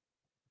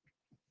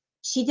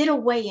 she did a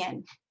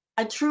weigh-in,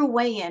 a true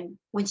weigh-in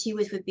when she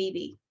was with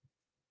BB.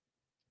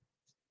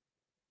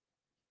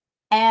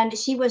 And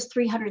she was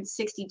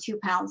 362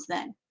 pounds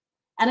then.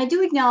 And I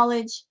do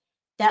acknowledge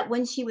that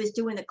when she was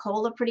doing the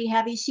cola pretty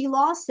heavy, she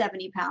lost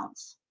 70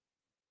 pounds.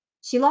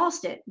 She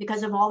lost it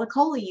because of all the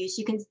cola use.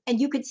 You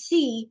could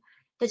see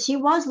that she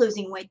was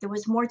losing weight. There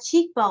was more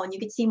cheekbone. You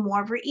could see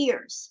more of her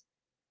ears.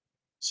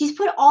 She's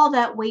put all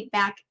that weight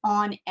back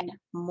on and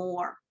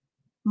more,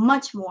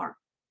 much more.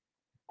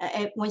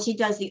 When she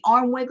does the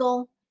arm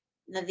wiggle,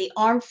 the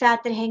arm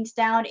fat that hangs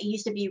down, it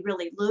used to be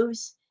really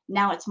loose.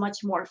 Now it's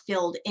much more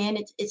filled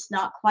in. It's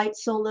not quite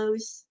so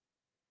loose.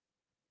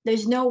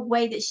 There's no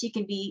way that she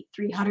can be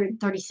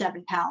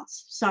 337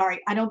 pounds. Sorry,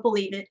 I don't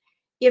believe it.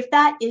 If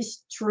that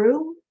is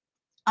true,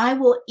 I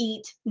will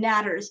eat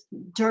Natter's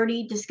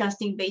dirty,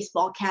 disgusting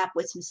baseball cap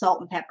with some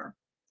salt and pepper.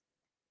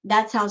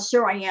 That's how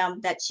sure I am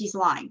that she's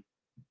lying.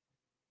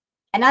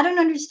 And I don't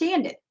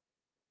understand it.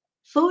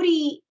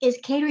 Foodie is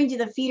catering to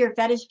the feeder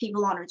fetish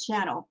people on her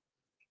channel.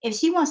 If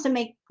she wants to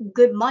make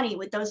good money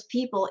with those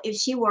people, if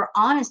she were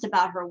honest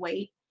about her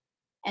weight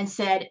and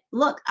said,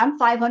 look, I'm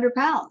 500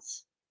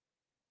 pounds.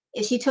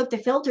 If she took the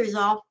filters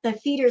off, the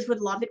feeders would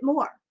love it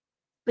more.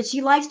 But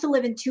she likes to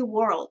live in two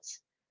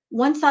worlds.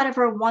 One side of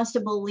her wants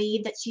to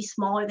believe that she's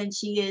smaller than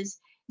she is.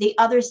 The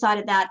other side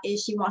of that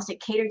is she wants to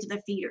cater to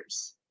the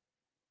feeders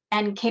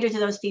and cater to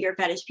those feeder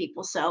fetish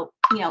people. So,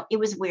 it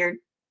was weird.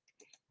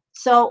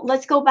 So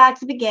let's go back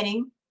to the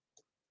beginning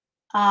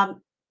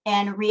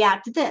and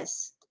react to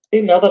this.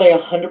 Now that I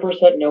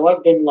 100% know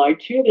I've been lied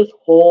to, this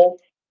whole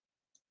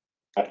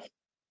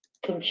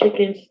some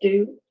chicken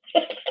stew.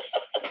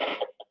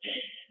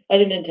 I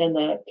didn't intend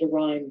that to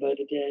rhyme, but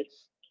it did.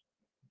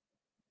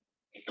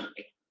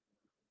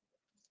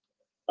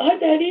 Hi,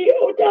 Daddy.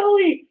 Oh,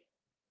 Dolly.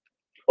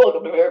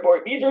 Welcome to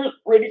Airport Beezers.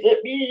 Ready,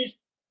 set, bees.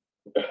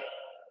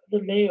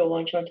 The mayo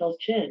on Chantel's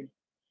chin.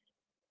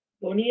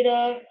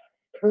 Bonita,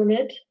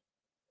 Kermit.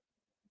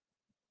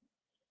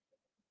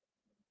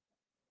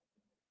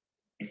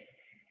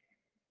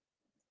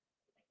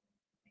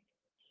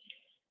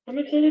 I'm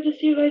excited to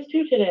see you guys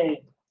too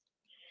today.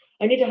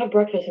 I need to have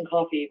breakfast and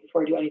coffee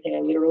before I do anything.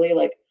 I literally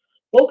like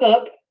woke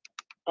up.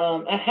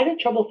 I had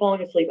trouble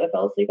falling asleep. I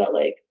fell asleep at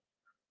like,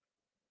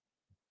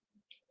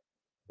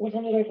 what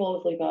time did I fall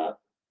asleep at?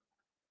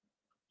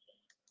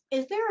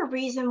 Is there a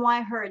reason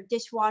why her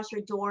dishwasher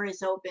door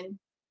is open?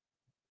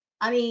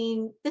 I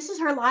mean, this is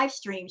her live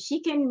stream.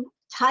 She can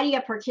tidy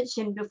up her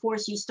kitchen before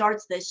she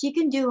starts this. She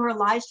can do her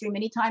live stream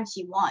anytime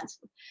she wants.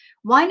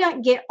 Why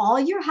not get all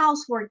your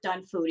housework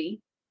done, Foodie?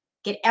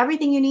 Get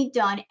everything you need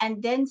done,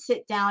 and then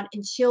sit down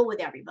and chill with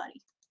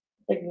everybody.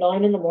 Like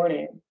 9 in the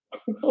morning.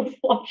 I was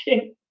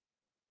watching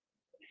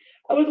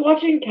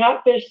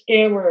Catfish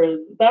Scammers.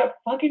 That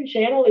fucking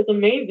channel is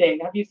amazing.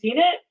 Have you seen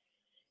it?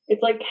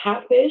 It's like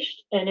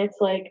catfished and it's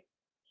like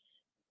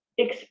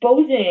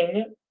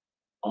exposing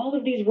all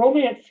of these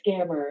romance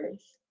scammers.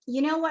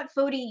 You know what,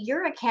 Foodie?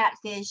 You're a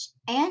catfish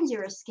and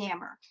you're a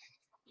scammer.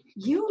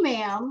 You,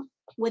 ma'am,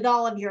 with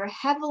all of your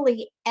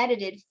heavily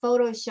edited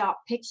Photoshop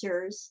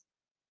pictures,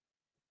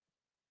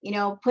 you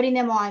know, putting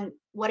them on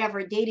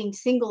whatever dating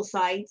single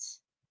sites,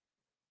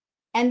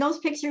 and those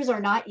pictures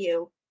are not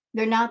you.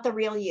 They're not the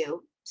real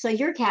you. So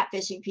you're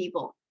catfishing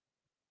people.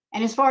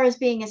 And as far as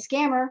being a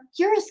scammer,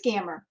 you're a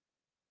scammer.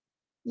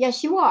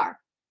 Yes, you are.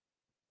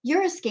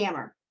 You're a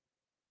scammer.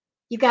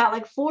 You got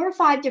like 4 or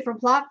 5 different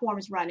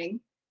platforms running.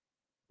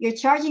 You're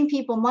charging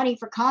people money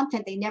for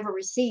content they never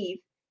receive.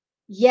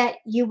 Yet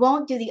you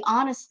won't do the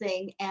honest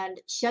thing and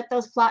shut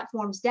those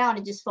platforms down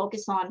and just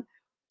focus on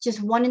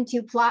just 1 and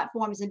 2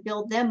 platforms and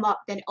build them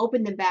up, then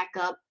open them back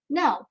up.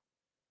 No.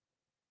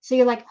 So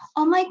you're like,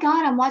 oh my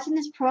God, I'm watching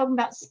this program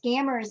about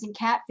scammers and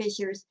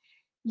catfishers.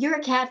 You're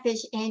a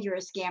catfish and you're a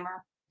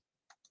scammer.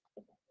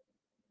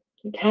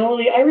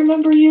 Tally, I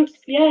remember you.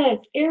 Yes,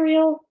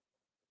 Ariel.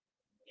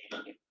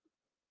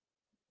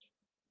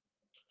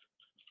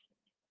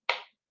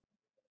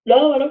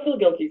 No, I don't feel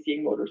guilty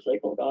seeing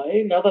Motorcycle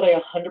Guy. Now that I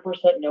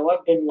 100% know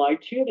I've been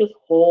lied to this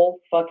whole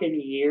fucking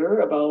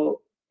year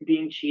about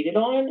being cheated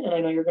on, and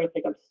I know you're going to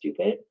think I'm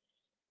stupid,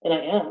 and I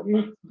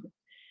am.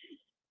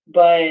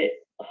 But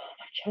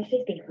my chest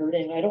has been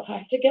hurting. I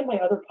have to get my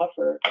other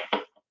puffer,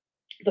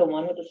 the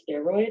one with the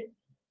steroid,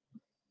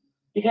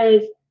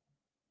 because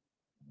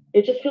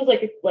it just feels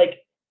like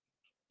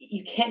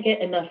you can't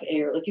get enough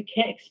air. Like you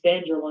can't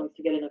expand your lungs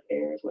to get enough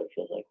air is what it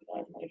feels like with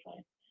asthma, I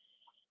find.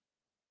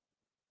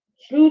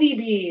 Smoothie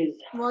bees.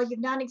 Well, you've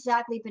not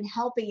exactly been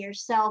helping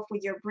yourself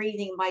with your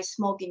breathing by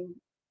smoking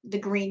the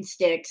green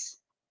sticks.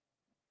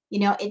 You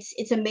know,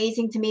 it's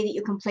amazing to me that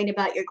you complain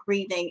about your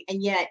breathing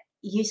and yet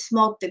you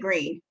smoke the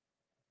green.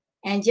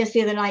 And just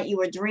the other night you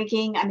were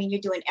drinking. I mean,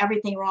 you're doing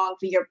everything wrong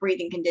for your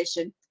breathing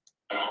condition.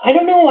 I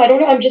don't know.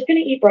 I'm just gonna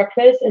eat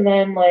breakfast and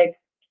then like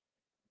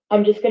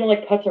I'm just gonna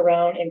like putz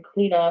around and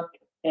clean up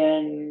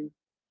and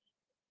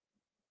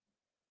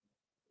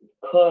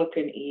cook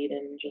and eat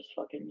and just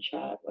fucking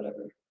chat,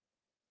 whatever.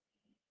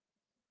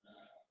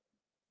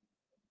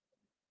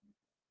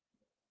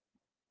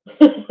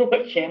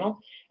 What channel?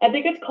 I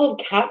think it's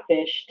called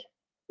Catfished,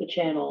 the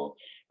channel.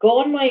 Go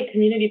on my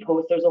community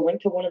post. There's a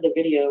link to one of the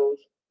videos.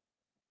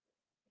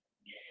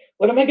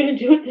 What am I gonna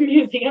do with the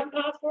museum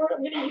passport?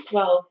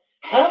 Well,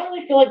 I don't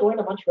really feel like going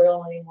to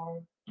Montreal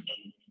anymore.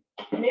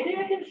 Maybe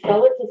I can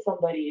sell it to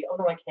somebody. Oh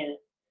no, I can't.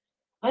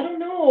 I don't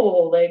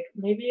know. Like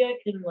maybe I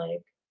can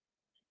like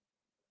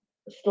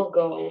still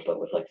go, but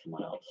with like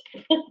someone else.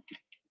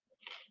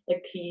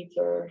 Like Pete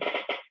or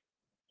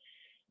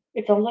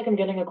it sounds like I'm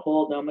getting a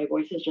cold now. My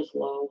voice is just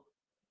low.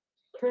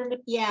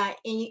 Kermit. Yeah,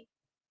 and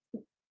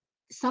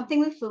something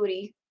with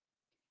Foodie.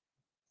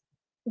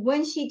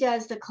 When she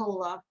does the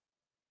cola,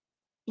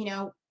 you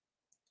know,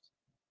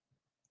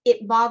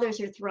 it bothers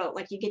her throat.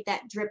 Like you get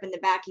that drip in the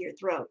back of your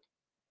throat.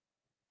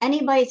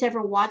 Anybody's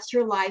ever watched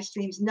her live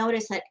streams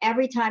notice that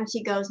every time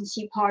she goes and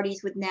she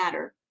parties with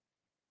Natter,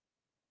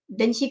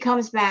 then she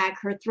comes back,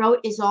 her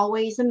throat is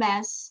always a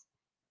mess.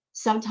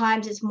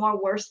 Sometimes it's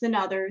more worse than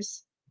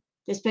others.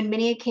 There's been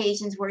many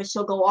occasions where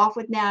she'll go off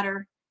with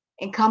Natter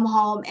and come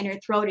home and her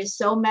throat is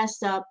so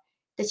messed up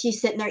that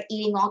she's sitting there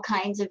eating all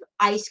kinds of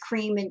ice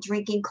cream and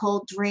drinking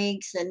cold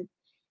drinks, and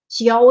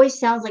she always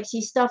sounds like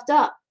she's stuffed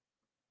up.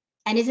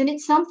 And isn't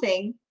it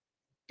something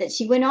that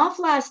she went off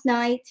last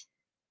night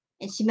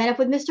and she met up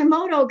with Mr.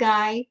 Moto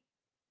guy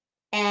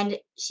and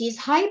she's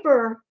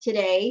hyper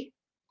today.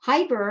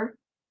 Hyper.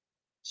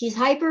 She's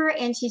hyper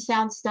and she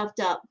sounds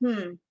stuffed up.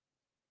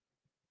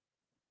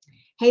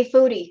 Hey,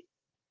 Foodie.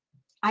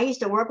 I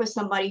used to work with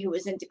somebody who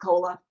was into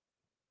cola.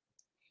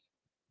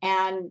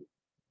 And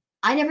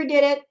I never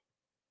did it,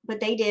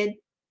 but they did.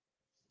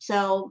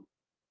 So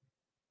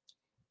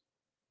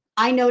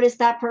I noticed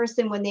that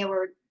person when they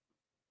were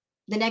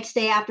The next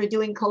day after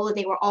doing cola,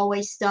 they were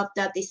always stuffed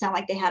up. They sound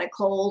like they had a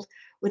cold.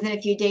 Within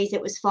a few days,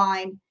 it was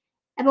fine.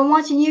 I've been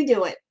watching you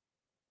do it.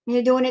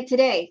 You're doing it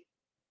today.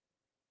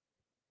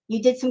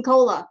 You did some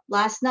cola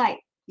last night.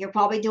 You're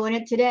probably doing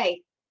it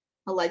today,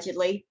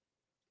 allegedly.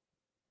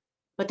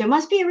 But there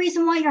must be a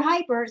reason why you're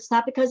hyper. It's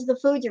not because of the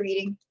food you're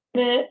eating.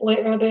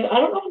 White Rabbit. I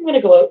don't know if I'm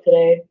gonna go out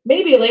today.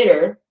 Maybe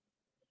later.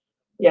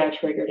 Yeah,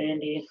 triggered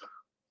Andy.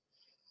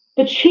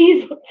 The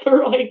cheese,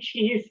 fried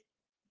cheese.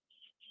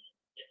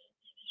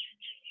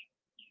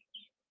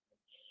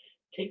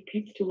 Take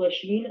Pete's to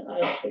Lachine? I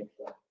don't think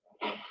so.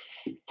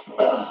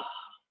 Ugh.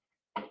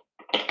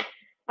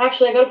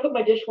 Actually, I gotta put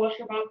my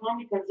dishwasher back on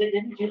because it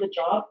didn't do the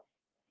job.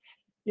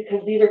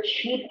 Because these are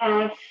cheap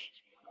ass.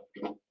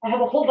 I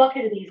have a whole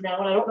bucket of these now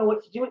and I don't know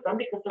what to do with them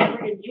because they're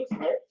freaking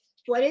useless.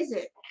 What is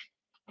it?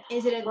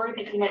 Is it a... Sorry if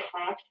you see my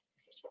crack.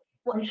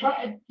 I'm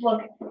trying.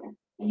 Look,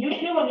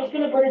 YouTube, I'm just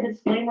gonna put a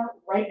disclaimer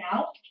right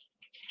now.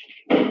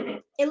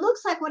 It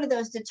looks like one of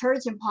those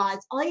detergent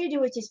pods. All you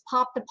do is just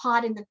pop the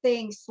pod in the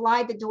thing,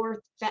 slide the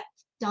door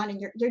done,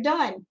 and you're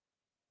done.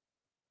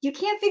 You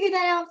can't figure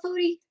that out,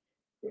 Foodie?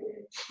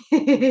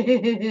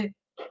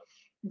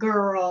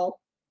 Girl.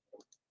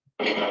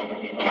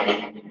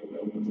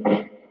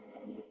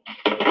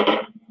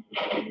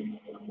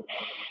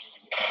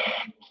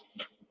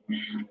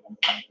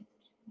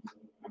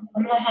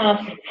 I'm gonna have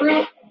some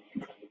fruit.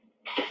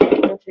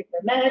 I'm gonna take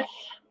my meds.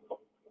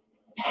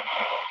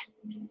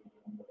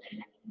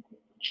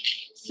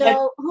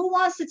 So who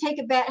wants to take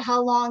a bet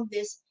how long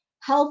this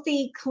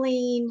healthy,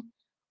 clean,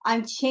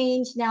 I'm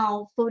changed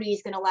now Foodie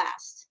is going to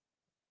last?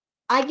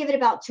 I give it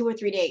about 2 or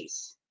 3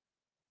 days.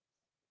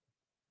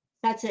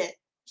 That's it.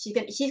 She's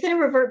going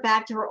to revert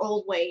back to her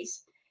old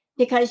ways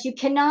because you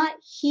cannot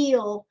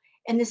heal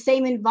in the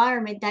same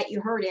environment that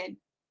you hurt in.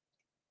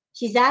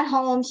 She's at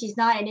home. She's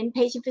not an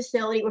inpatient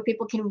facility where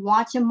people can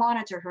watch and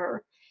monitor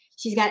her.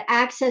 She's got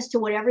access to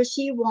whatever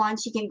she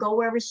wants. She can go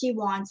wherever she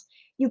wants.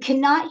 You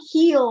cannot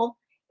heal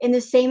in the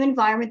same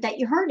environment that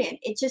you hurt in.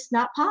 It's just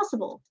not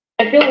possible.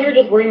 I feel weird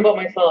just worrying about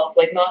myself,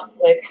 like not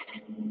like,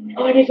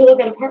 oh, I need to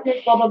look at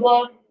apartments, blah, blah,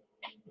 blah.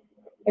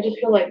 I just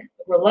feel like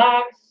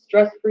relaxed,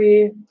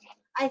 stress-free.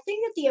 I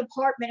think that the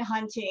apartment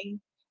hunting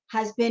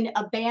has been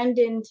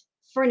abandoned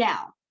for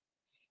now.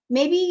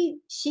 Maybe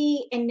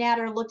she and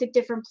Natter looked at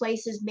different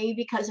places, maybe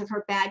because of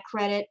her bad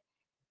credit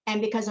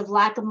and because of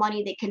lack of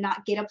money, they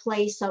cannot get a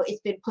place. So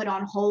it's been put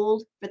on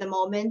hold for the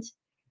moment.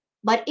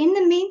 But in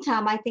the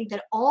meantime, I think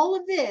that all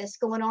of this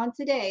going on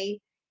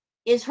today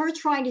is her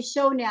trying to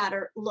show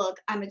Natter, look,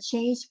 I'm a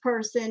changed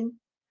person.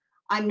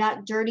 I'm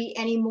not dirty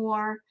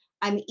anymore.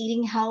 I'm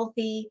eating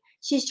healthy.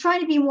 She's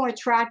trying to be more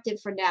attractive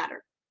for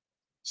Natter.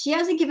 She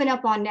hasn't given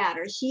up on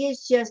Natter.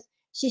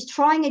 She's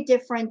trying a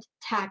different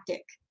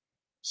tactic.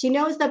 She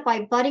knows that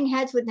by butting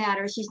heads with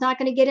Natter, she's not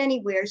going to get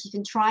anywhere. She's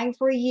been trying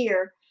for a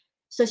year.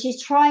 So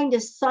she's trying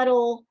this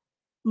subtle,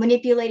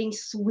 manipulating,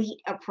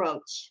 sweet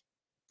approach.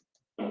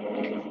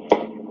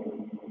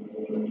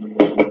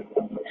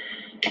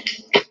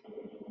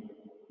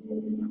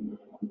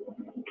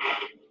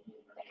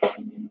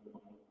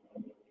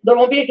 There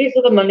won't be a case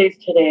of the Mondays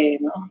today,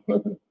 no.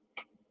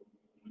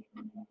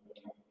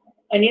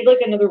 I need like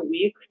another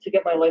week to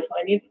get my life.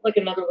 I need like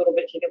another little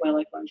bit to get my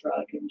life on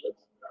track and just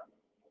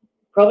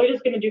probably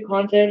just gonna do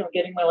content of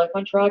getting my life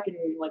on track and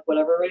like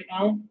whatever right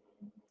now.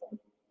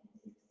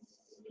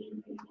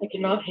 I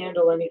cannot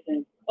handle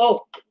anything.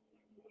 Oh.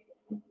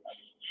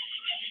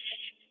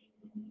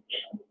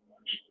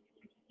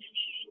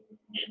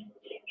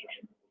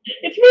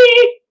 It's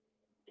me!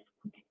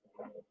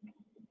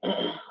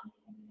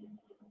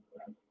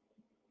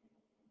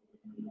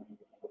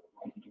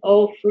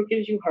 Oh, fruit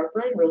gives you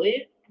heartburn?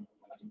 Really?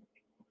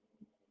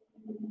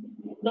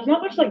 There's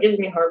not much that gives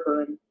me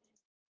heartburn.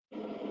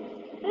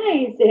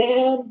 Hi,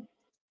 Sam.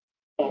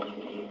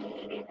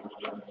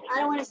 I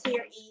don't want to see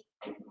her eat.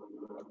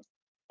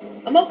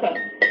 I'm okay.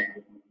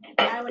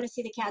 I don't want to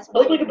see the cats. I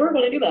look like a bird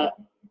when I do that.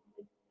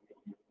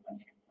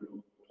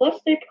 Plus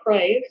they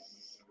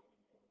price.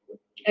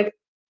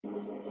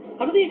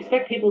 How do they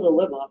expect people to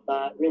live off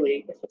that,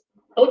 really?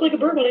 I look like a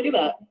bird when I do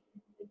that.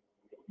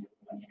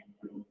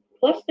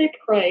 Plus they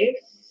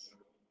price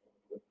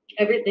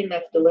everything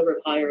that's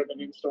delivered higher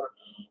than in store.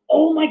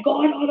 Oh my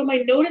God, Autumn, I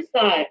noticed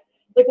that.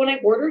 Like when I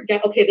ordered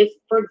gas, okay, this,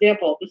 for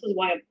example, this is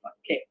why I'm,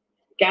 okay,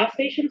 gas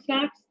station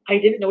snacks, I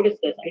didn't notice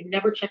this. I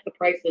never checked the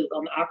prices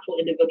on the actual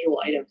individual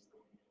items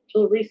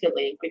till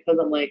recently because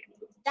I'm like.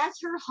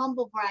 That's her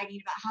humble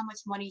bragging about how much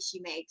money she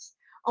makes.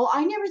 Oh,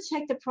 I never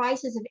check the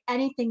prices of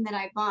anything that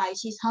I buy.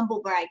 She's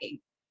humble bragging.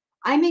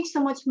 I make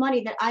so much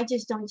money that I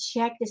just don't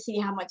check to see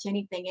how much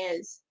anything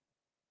is.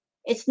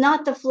 It's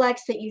not the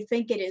flex that you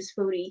think it is,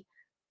 Foodie,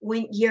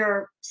 when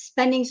you're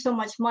spending so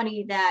much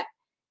money that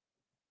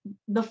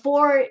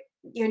before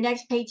your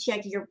next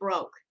paycheck, you're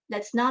broke.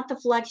 That's not the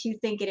flex you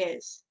think it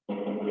is.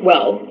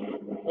 Well,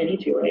 I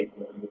need to, right?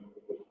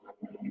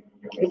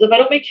 Because if I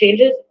don't make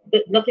changes,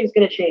 nothing's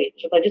going to change.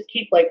 If I just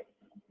keep like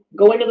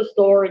going to the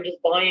store and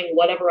just buying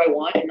whatever I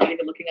want and not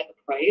even looking at the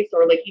price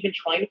or like even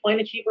trying to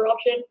find a cheaper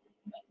option.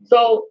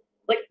 So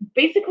like,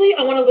 basically,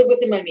 I want to live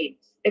within my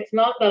means. It's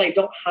not that I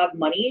don't have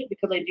money,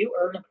 because I do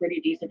earn a pretty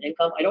decent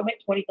income. I don't make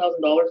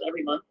 $20,000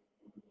 every month.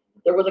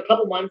 There was a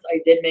couple months I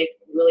did make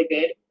really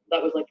good.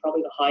 That was like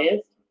probably the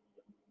highest.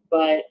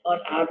 But on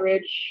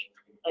average,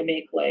 I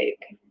make like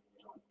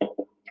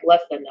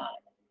less than that.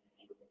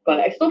 But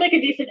I still make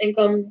a decent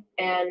income,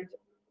 and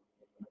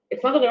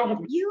it's not that I don't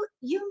have.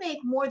 You make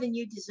more than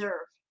you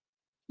deserve.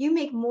 You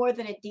make more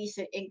than a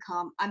decent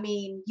income. I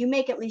mean, you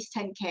make at least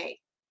 10K.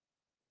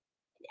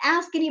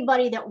 Ask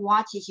anybody that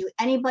watches you,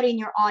 anybody in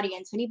your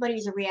audience, anybody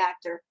who's a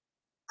reactor.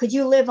 Could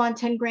you live on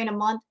 10 grand a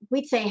month?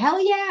 We'd say, hell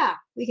yeah,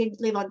 we could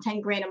live on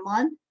 10 grand a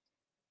month.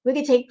 We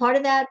could take part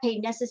of that, pay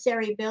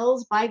necessary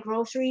bills, buy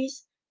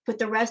groceries, put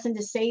the rest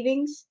into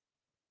savings.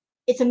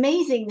 It's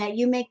amazing that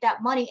you make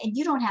that money and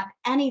you don't have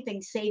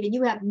anything saved and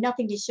you have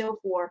nothing to show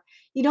for.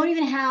 You don't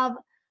even have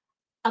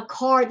a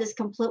car that's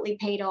completely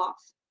paid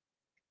off,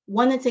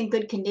 one that's in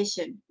good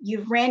condition.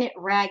 You've ran it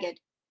ragged.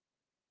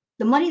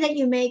 The money that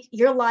you make,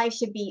 your life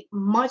should be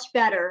much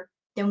better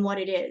than what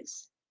it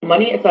is.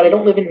 Money, it's that I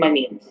don't live in my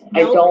means.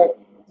 I Nope. don't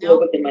live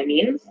Nope. within my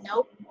means.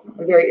 Nope.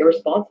 I'm very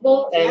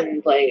irresponsible, Yep.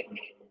 and like,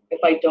 if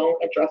I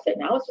don't address it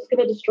now, it's just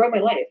gonna destroy my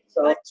life.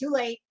 So But too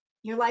late.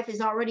 Your life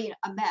is already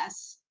a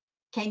mess.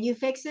 Can you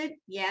fix it?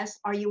 Yes.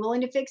 Are you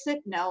willing to fix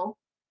it? No.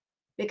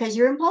 Because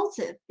you're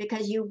impulsive,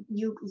 because you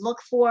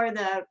look for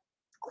the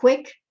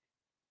quick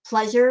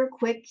pleasure,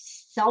 quick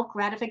self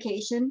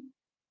gratification.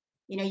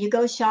 You know, you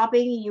go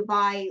shopping, you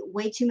buy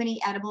way too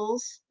many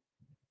edibles.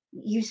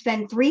 You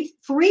spend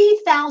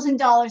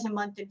 $3,000 a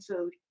month in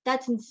food.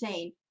 That's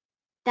insane.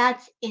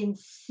 That's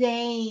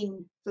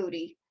insane,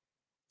 Foodie.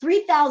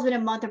 3,000 a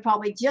month, or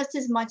probably just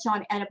as much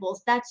on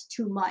edibles. That's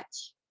too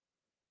much.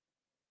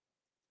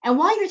 And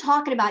while you're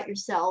talking about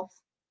yourself,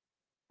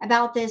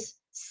 about this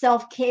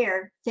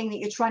self-care thing that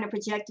you're trying to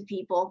project to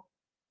people,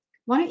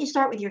 why don't you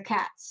start with your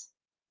cats?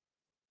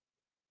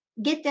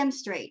 Get them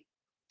straight.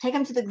 Take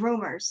them to the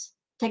groomers.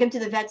 Take them to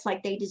the vets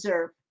like they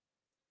deserve.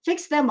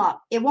 Fix them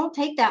up. It won't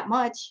take that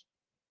much.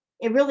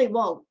 It really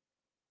won't.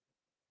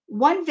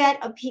 One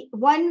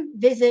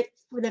visit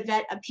for the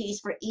vet apiece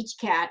for each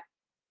cat.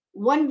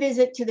 One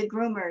visit to the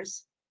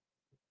groomers.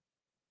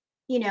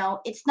 You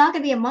know, it's not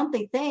going to be a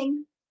monthly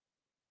thing.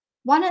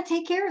 Why not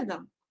take care of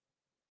them?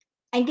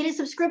 And get a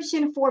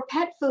subscription for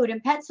pet food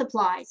and pet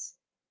supplies.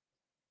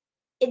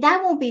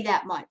 That won't be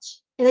that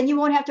much. And then you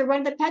won't have to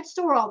run to the pet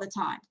store all the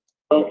time.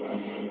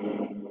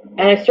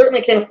 and I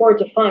certainly can't afford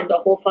to fund a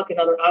whole fucking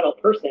other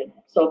adult person.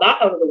 So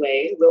that out of the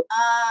way,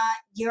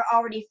 You're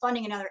already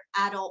funding another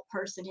adult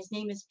person. His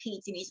name is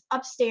Pete, and he's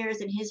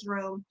upstairs in his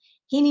room.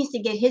 He needs to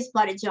get his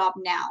butt a job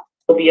now.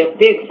 will be a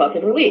big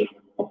fucking relief.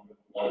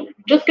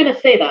 Just gonna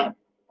say that.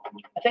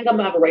 I think I'm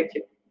gonna have a right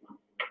to.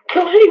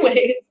 So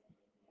anyways,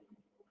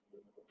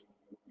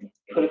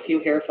 put a few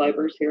hair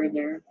fibers here and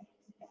there.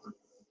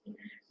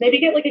 Maybe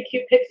get like a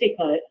cute pixie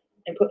cut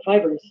and put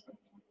fibers.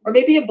 Or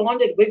maybe a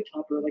bonded wig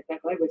topper, like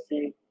that guy was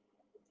saying.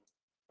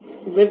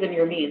 Live in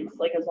your means,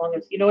 like as long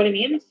as, you know what I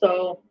mean?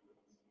 So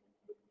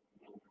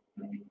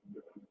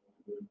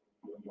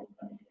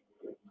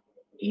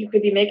you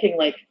could be making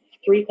like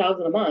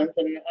 3,000 a month,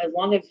 and as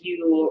long as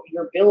your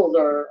bills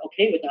are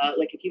okay with that,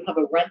 like if you have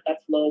a rent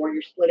that's low or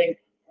you're splitting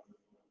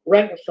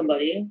rent with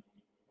somebody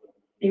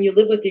and you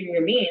live within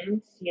your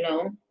means, you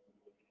know,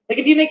 like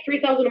if you make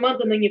 3,000 a month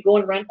and then you go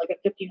and rent like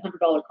a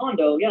 $1,500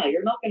 condo, yeah,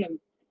 you're not gonna,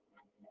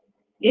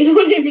 you know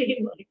what I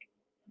mean,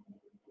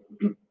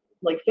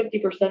 like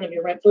 50% of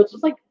your rent. So it's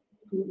just like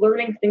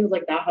learning things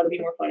like that, how to be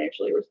more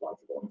financially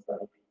responsible and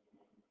stuff.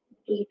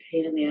 Just a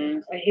pain in the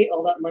ass. I hate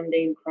all that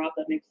mundane crap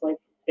that makes life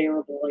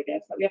bearable, I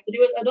guess, that we have to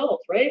do as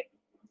adults, right?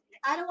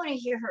 I don't want to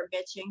hear her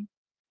bitching.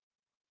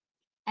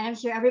 And I'm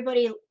sure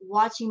everybody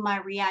watching my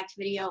React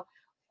video,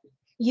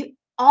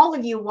 all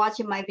of you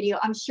watching my video,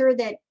 I'm sure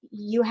that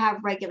you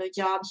have regular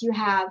jobs, you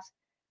have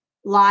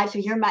lives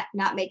where you're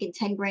not making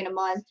 10 grand a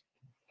month.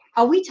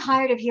 Are we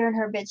tired of hearing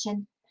her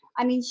bitching?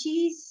 I mean,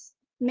 she's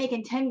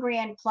making 10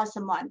 grand plus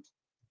a month.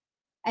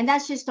 And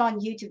that's just on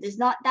YouTube.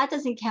 That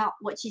doesn't count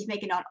what she's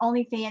making on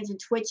OnlyFans and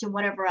Twitch and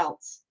whatever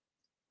else.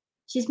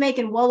 She's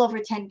making well over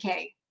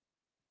 10K.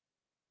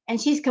 And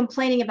she's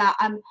complaining about,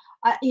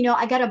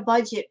 I got a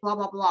budget, blah,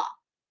 blah, blah.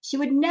 She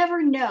would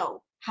never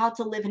know how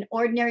to live an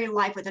ordinary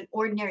life with an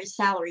ordinary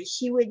salary.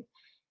 She would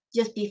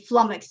just be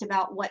flummoxed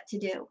about what to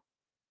do.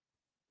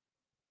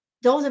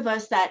 Those of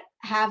us that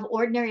have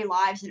ordinary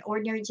lives and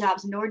ordinary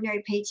jobs and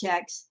ordinary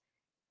paychecks,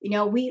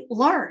 we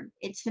learn.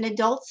 It's an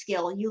adult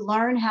skill. You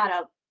learn how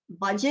to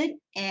budget,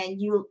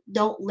 and you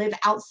don't live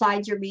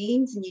outside your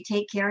means, and you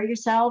take care of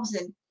yourselves.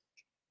 And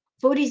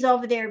Foodie's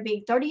over there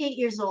being 38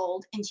 years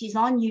old, and she's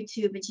on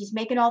YouTube, and she's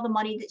making all the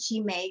money that she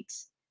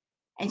makes,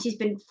 and she's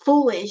been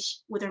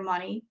foolish with her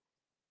money.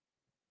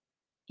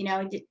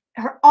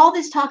 All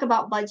this talk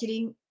about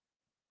budgeting,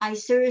 I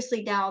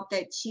seriously doubt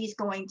that she's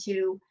going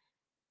to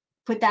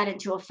put that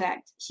into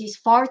effect. She's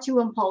far too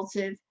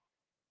impulsive,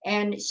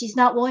 and she's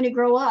not willing to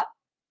grow up.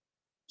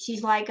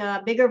 She's like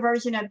a bigger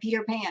version of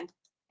Peter Pan.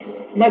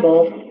 My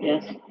balls,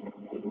 yes.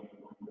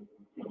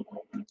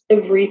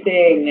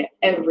 Everything.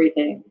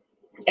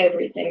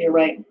 You're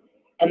right.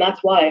 And that's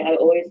why I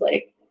always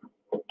like,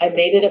 I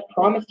made it a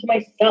promise to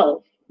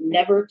myself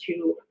never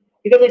to,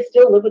 because I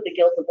still live with the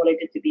guilt of what I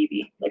did to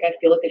BB. Like, I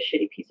feel like a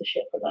shitty piece of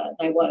shit for that.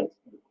 And I was.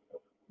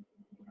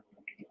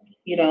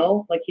 You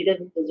know, like, he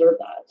doesn't deserve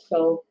that.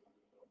 So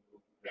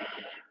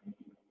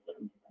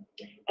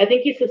I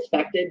think he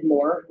suspected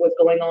more was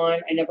going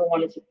on. I never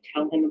wanted to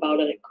tell him about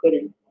it. I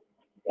couldn't.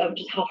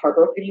 Just how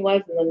heartbroken he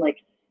was. And then,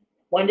 like,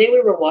 one day we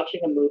were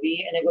watching a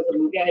movie, and it was a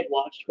movie I had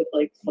watched with,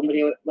 like,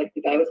 somebody, like,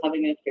 the guy I was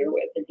having an affair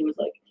with. And he was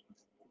like,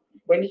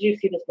 when did you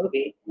see this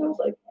movie? And I was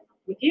like,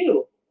 with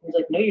you. He was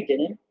like, no, you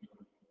didn't.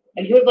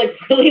 And he was like,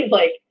 really,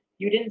 like,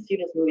 you didn't see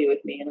this movie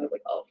with me. And I was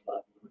like, oh,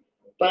 fuck.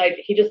 But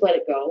he just let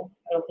it go.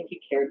 I don't think he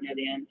cared near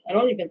the end. I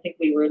don't even think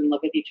we were in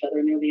love with each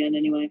other near the end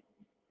anyway.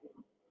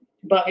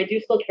 But I do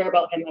still care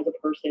about him as a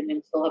person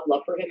and still have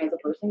love for him as a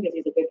person because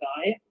he's a good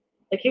guy.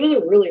 Like, he was a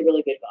really,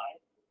 really good guy.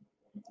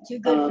 Too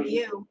good for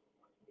you.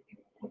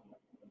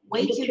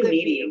 Way just too too good for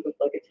needy you. with,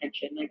 like,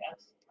 attention, I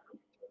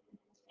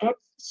guess.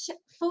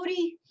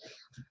 Foodie,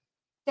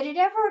 did it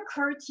ever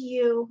occur to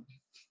you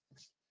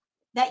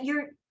that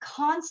your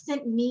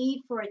constant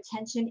need for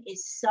attention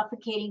is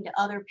suffocating to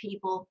other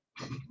people?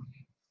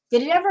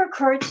 Did it ever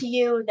occur to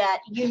you that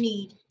you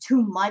need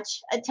too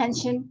much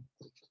attention?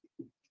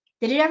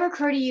 Did it ever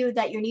occur to you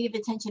that your need of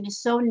attention is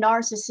so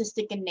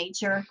narcissistic in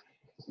nature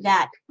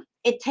that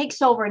it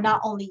takes over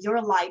not only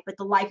your life, but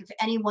the life of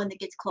anyone that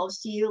gets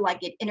close to you,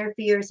 like it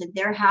interferes in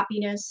their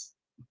happiness?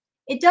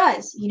 It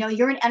does. You know,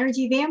 you're an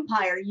energy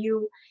vampire.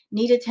 You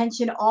need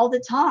attention all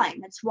the time.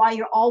 That's why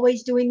you're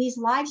always doing these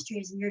live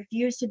streams and you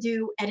refuse to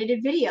do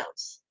edited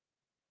videos.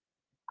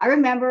 I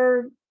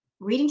remember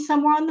reading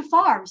somewhere on the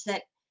farms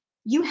that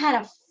you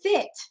had a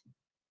fit,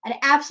 an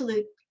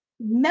absolute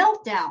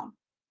meltdown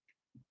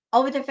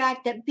over the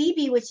fact that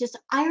BB was just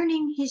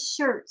ironing his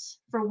shirts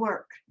for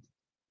work.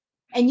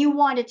 And you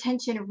want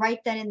attention right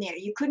then and there.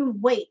 You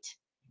couldn't wait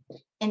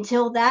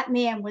until that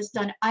man was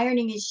done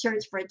ironing his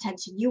shirts for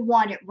attention. You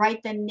want it right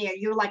then and there.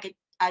 You're like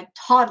a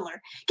toddler.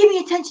 Give me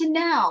attention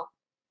now.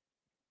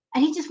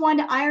 And he just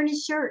wanted to iron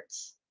his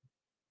shirts.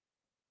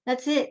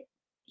 That's it.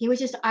 He was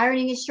just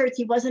ironing his shirts.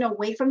 He wasn't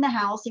away from the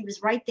house. He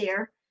was right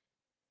there.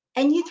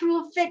 And you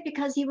threw a fit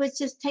because he was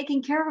just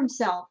taking care of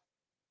himself.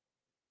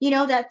 You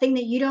know, that thing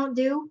that you don't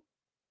do?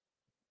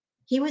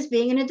 He was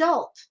being an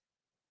adult.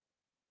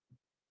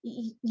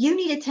 You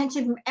need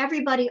attention from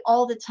everybody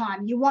all the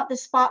time. You want the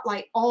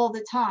spotlight all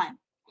the time.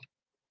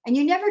 And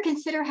you never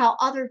consider how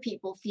other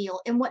people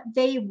feel and what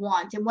they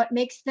want and what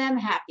makes them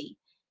happy.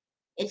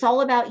 It's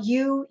all about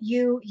you,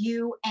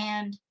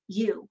 and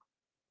you.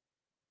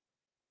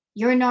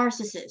 You're a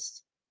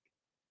narcissist.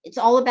 It's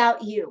all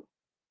about you.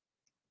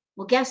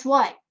 Well, guess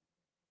what?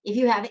 If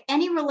you have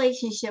any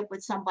relationship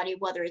with somebody,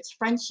 whether it's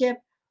friendship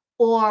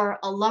or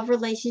a love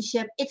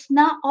relationship, it's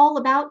not all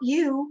about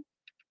you.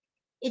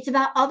 It's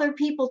about other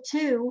people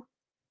too.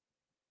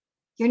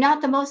 You're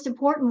not the most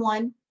important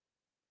one.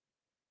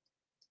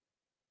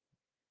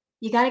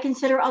 You got to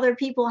consider other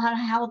people,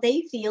 how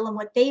they feel and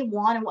what they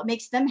want and what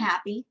makes them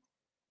happy.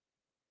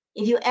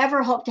 If you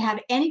ever hope to have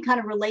any kind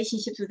of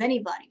relationships with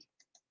anybody.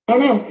 I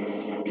don't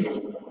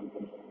know.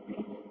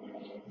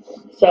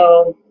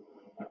 So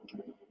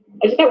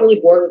I just got really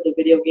bored with the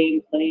video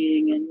game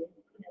playing, and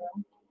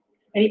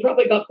and he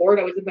probably got bored.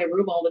 I was in my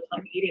room all the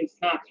time eating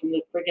snacks from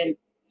the friggin'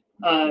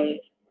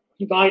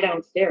 guy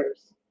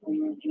downstairs.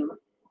 And,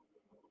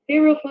 hey,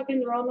 real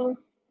fucking drama.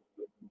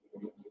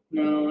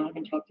 No, I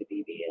haven't talked to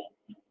BB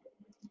yet.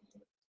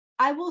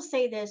 I will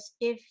say this: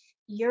 if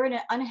you're in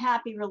an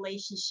unhappy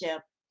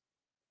relationship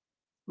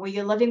where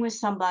you're living with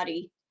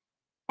somebody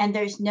and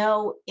there's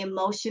no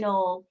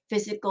emotional,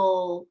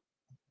 physical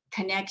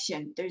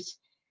connection,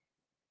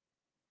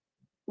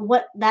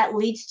 what that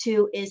leads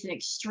to is an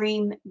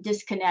extreme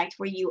disconnect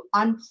where you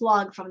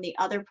unplug from the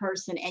other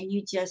person and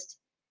you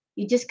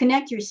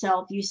disconnect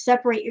yourself, you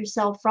separate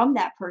yourself from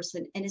that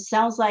person. And it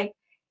sounds like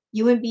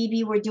you and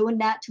BB were doing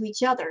that to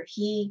each other.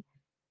 He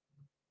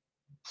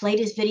played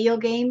his video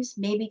games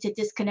maybe to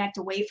disconnect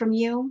away from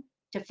you,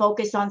 to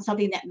focus on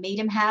something that made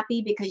him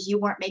happy because you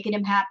weren't making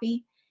him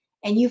happy,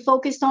 and you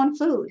focused on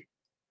food.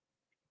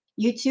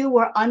 You two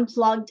were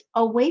unplugged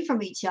away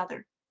from each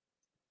other.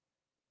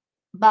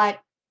 But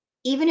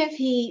even if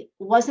he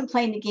wasn't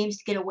playing the games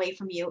to get away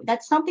from you,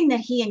 that's something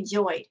that he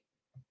enjoyed.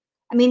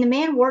 I mean, the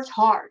man worked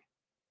hard.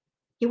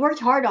 He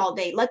worked hard all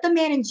day. Let the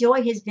man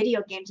enjoy his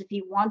video games if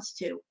he wants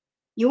to.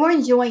 You were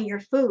enjoying your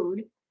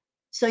food,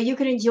 so you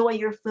can enjoy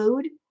your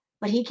food,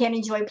 but he can't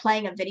enjoy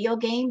playing a video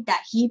game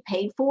that he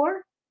paid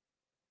for?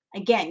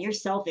 Again, you're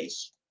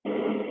selfish.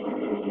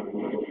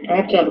 I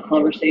have to have a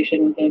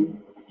conversation with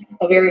him.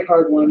 A very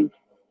hard one.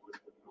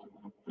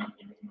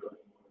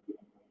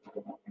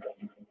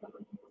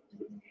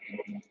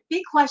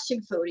 Big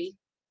question, Foodie.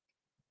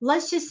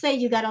 Let's just say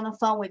you got on the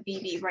phone with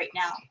BB right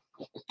now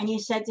and you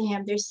said to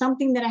him, there's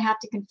something that I have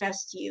to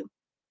confess to you.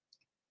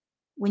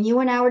 When you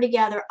and I were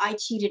together, I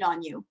cheated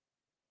on you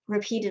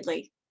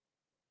repeatedly.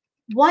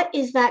 What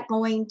is that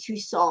going to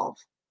solve?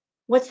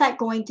 What's that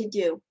going to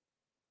do?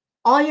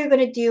 all you're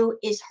going to do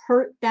is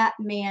hurt that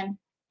man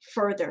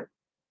further.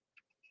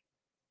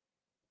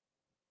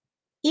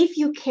 If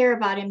you care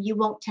about him, you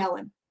won't tell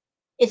him.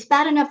 It's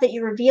bad enough that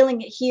you're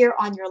revealing it here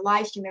on your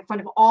live stream in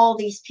front of all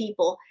these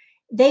people.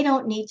 They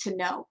don't need to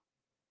know.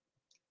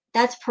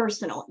 That's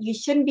personal. You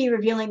shouldn't be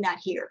revealing that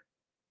here.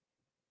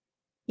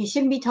 You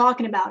shouldn't be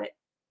talking about it.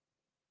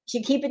 You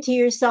should keep it to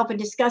yourself and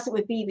discuss it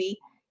with BB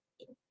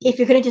if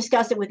you're going to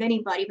discuss it with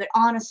anybody. But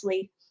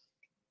honestly,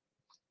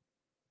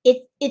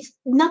 it's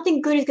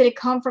nothing good is going to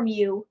come from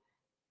you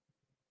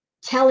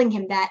telling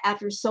him that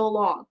after so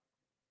long.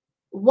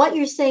 What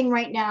you're saying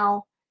right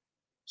now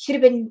should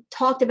have been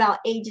talked about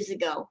ages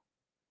ago.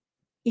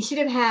 You should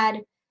have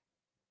had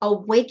a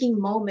waking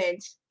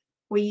moment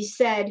where you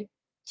said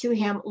to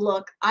him,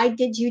 look, I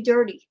did you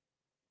dirty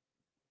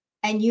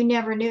and you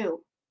never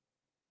knew.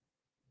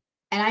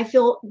 And I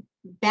feel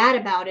bad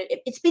about it.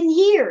 It's been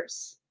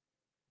years.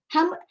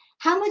 How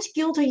much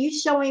guilt are you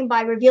showing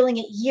by revealing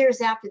it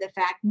years after the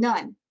fact?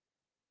 None.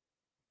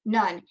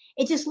 None.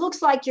 It just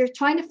looks like you're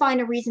trying to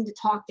find a reason to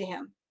talk to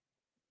him.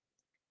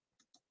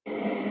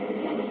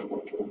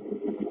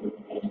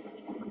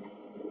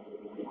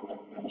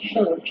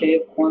 Shut up,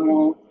 Jade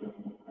Cornwall.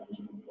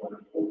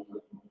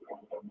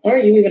 Why are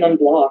you even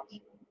unblocked?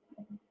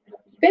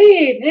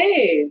 Babe,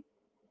 hey!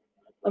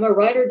 I'm a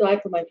ride or die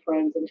for my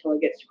friends until I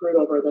get screwed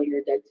over, then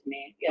you're dead to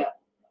me. Yeah.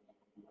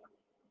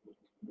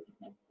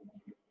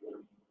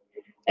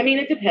 I mean,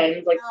 it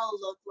depends. Like,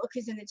 oh, look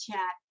who's in the chat.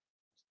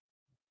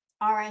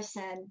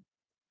 RSN.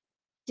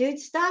 Dude,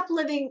 stop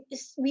living.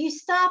 Will you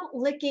stop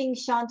licking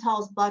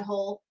Chantal's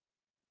butthole?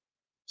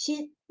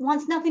 She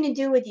wants nothing to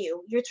do with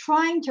you. You're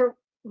trying to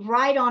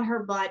ride on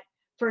her butt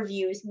for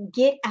views.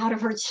 Get out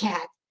of her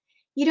chat.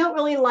 You don't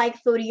really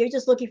like Foodie. You're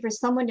just looking for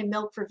someone to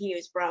milk for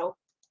views, bro.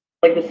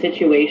 like the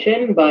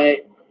situation,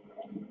 but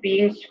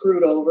being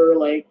screwed over,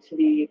 like to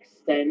the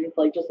extent,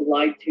 like just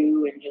lied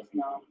to and just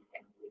no.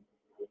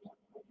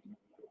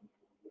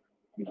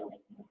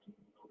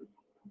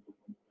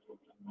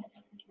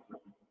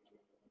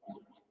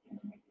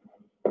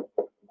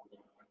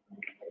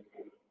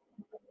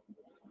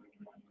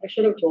 I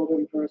should have told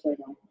him first, I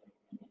know.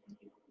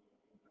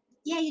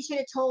 Yeah, you should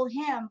have told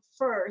him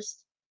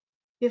first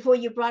before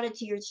you brought it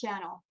to your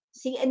channel.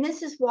 See, and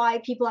this is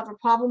why people have a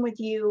problem with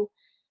you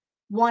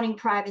wanting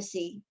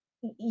privacy.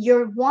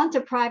 Your want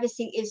of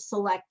privacy is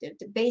selective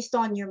based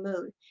on your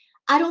mood.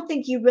 I don't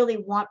think you really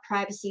want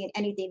privacy in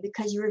anything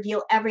because you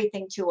reveal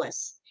everything to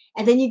us.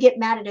 And then you get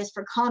mad at us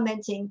for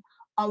commenting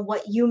on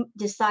what you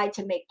decide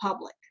to make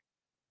public.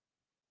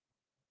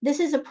 This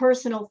is a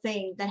personal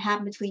thing that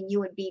happened between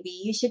you and BB.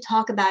 You should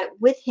talk about it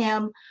with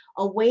him,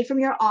 away from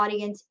your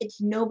audience. It's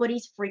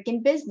nobody's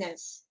freaking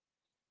business.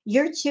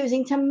 You're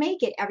choosing to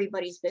make it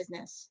everybody's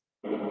business.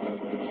 I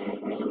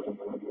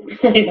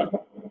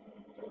know.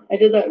 I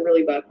did that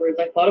really backwards.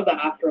 I thought of that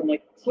after. I'm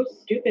like, so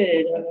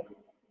stupid.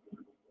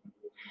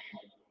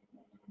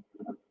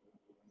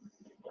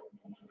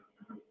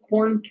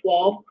 Corn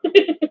 12.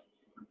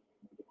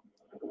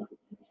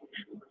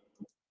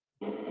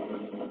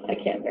 I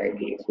can't marry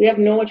Pete's. We have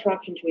no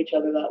attraction to each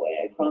other that way,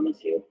 I promise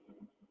you.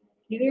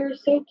 You're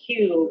so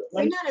cute.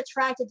 You're not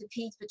attracted to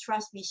Pete, but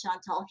trust me,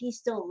 Chantal, he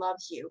still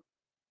loves you.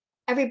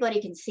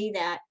 Everybody can see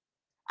that.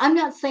 I'm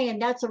not saying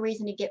that's a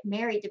reason to get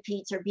married to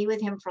Pete or be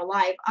with him for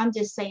life. I'm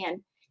just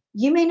saying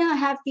you may not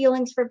have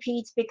feelings for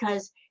Pete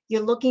because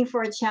you're looking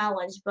for a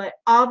challenge, but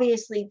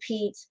obviously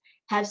Pete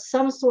has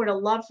some sort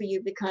of love for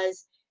you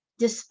because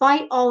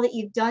despite all that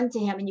you've done to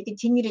him and you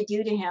continue to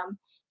do to him,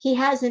 he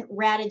hasn't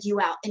ratted you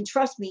out. And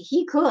trust me,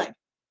 he could.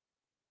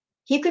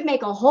 He could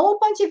make a whole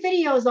bunch of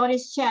videos on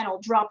his channel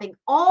dropping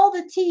all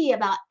the tea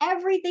about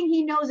everything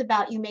he knows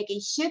about you, make a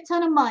shit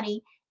ton of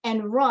money,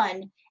 and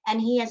run, and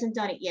he hasn't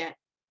done it yet.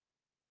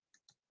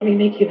 Let me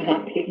make you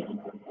happy.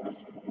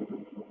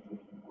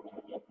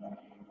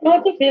 No,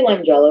 it's okay,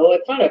 Langelo.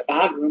 It's not a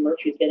bad rumor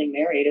she's getting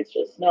married. It's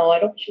just,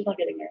 no, she's not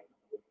getting married.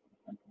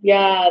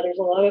 Yeah, there's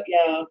a lot of,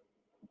 yeah.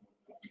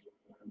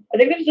 I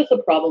think there's just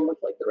a problem with,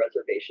 like, the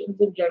reservations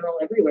in general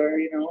everywhere,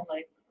 you know,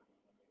 like,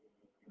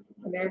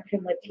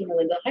 American Latina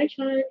Linda. Hi,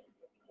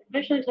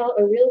 Chantal.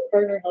 A real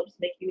partner helps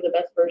make you the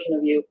best version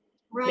of you.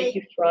 Right. Make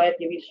you thrive,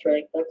 give you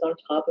strength. That's on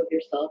top of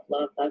your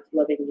self-love. That's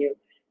loving you.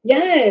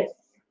 Yes,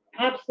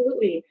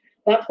 absolutely.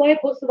 That's why I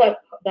posted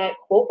that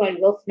quote by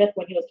Will Smith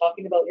when he was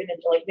talking about him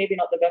and like maybe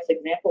not the best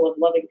example of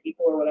loving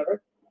people or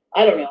whatever.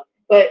 I don't know.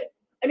 But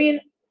I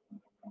mean,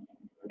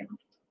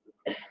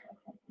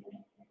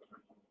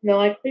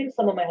 no, I cleaned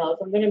some of my house.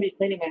 I'm gonna be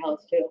cleaning my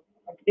house too.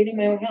 I'm cleaning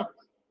my own house.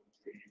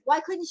 Why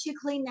couldn't you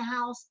clean the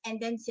house and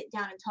then sit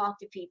down and talk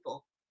to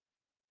people?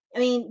 I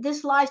mean,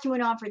 this live stream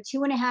went on for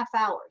 2.5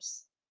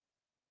 hours.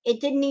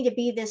 It didn't need to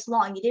be this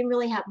long. You didn't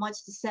really have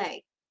much to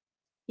say.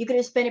 You could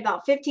have spent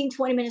about 15,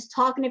 20 minutes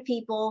talking to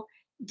people,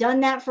 done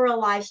that for a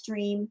live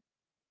stream,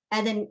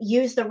 and then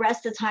used the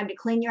rest of the time to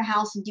clean your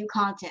house and do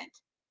content.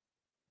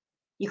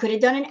 You could have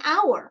done an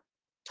hour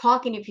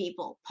talking to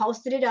people,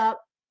 posted it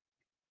up,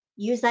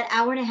 use that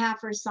hour and a half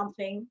for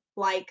something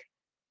like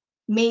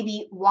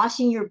maybe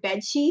washing your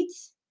bed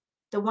sheets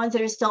the ones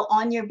that are still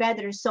on your bed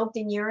that are soaked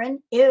in urine,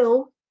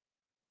 ew.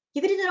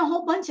 You could have done a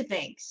whole bunch of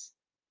things.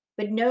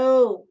 But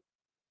no,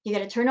 you got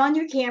to turn on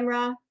your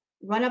camera,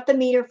 run up the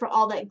meter for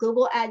all that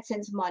Google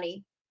AdSense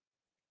money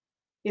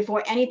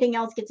before anything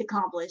else gets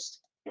accomplished.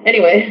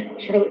 Anyway,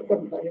 Charlotte,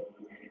 sometimes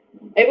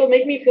it will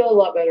make me feel a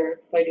lot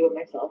better if I do it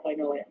myself. I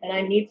know it. And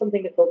I need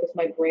something to focus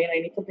my brain. I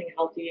need something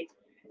healthy.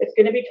 It's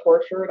going to be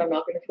torture and I'm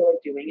not going to feel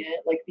like doing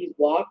it. Like these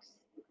walks.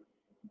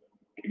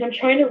 And I'm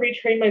trying to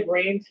retrain my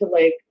brain to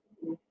like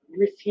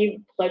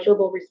receive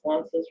pleasurable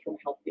responses from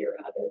healthier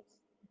habits.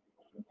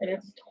 And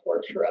it's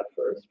torture at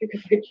first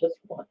because I just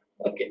want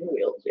a fucking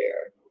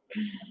wheelchair.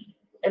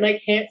 And I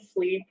can't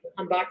sleep.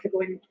 I'm back to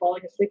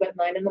falling asleep at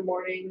 9 in the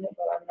morning,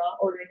 but I'm not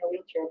ordering a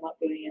wheelchair. I'm not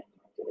doing it.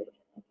 I'm not doing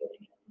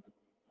it.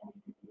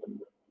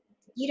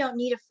 You don't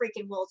need a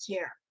freaking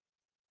wheelchair.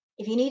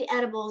 If you need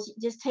edibles,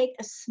 just take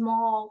a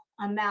small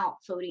amount,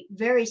 Foodie,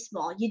 very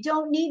small. You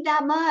don't need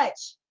that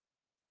much.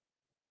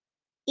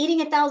 Eating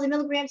 1,000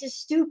 milligrams is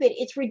stupid.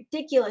 It's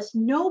ridiculous.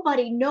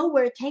 Nobody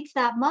nowhere takes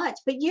that much,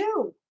 but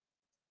you.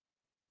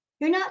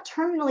 You're not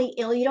terminally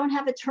ill. You don't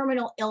have a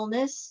terminal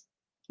illness.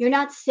 You're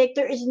not sick.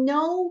 There is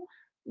no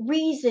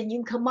reason you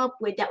can come up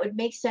with that would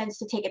make sense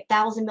to take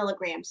 1,000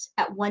 milligrams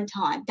at one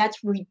time.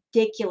 That's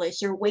ridiculous.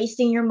 You're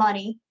wasting your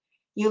money.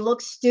 You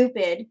look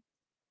stupid.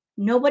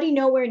 Nobody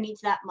nowhere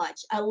needs that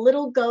much. A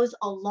little goes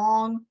a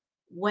long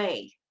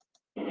way.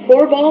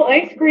 4-ball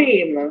ice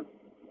cream.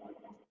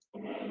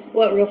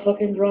 What real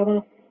fucking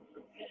drama?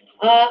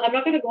 I'm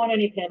not gonna go on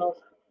any panels.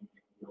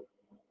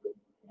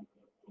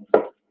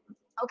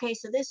 Okay,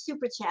 so this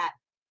super chat,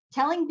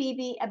 telling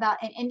BB about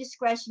an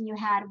indiscretion you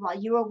had while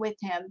you were with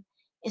him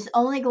is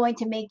only going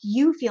to make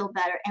you feel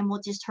better and will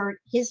just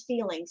hurt his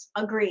feelings.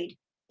 Agreed.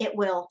 It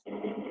will.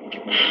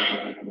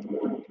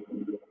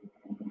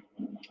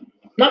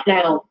 Not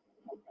now.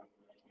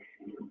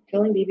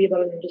 Telling BB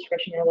about an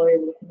indiscretion while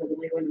you're with him is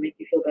only going to make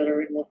you feel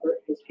better and will hurt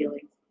his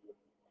feelings.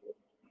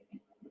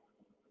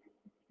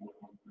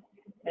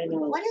 I know.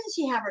 Why doesn't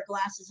she have her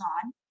glasses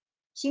on?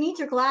 She needs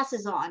her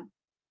glasses on.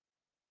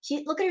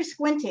 Look at her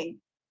squinting.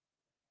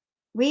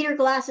 Read her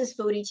glasses,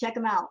 Foodie. Check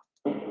them out.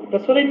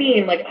 That's what I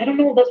mean. Like, I don't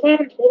know. That's why I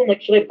haven't told him.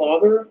 Like, should I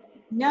bother?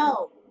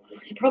 No.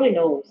 He probably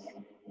knows.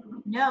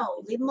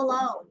 No. Leave him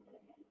alone.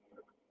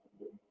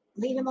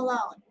 Leave him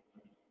alone.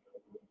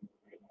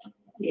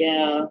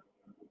 Yeah.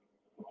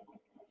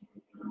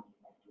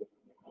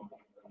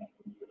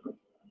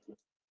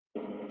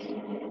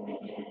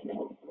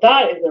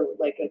 That is a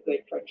good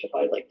friendship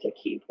I'd like to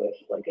keep with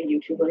like a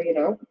YouTuber, you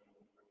know.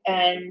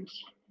 And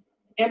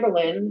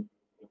Amberlynn,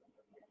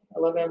 I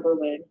love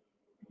Amberlynn.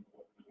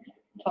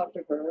 Talk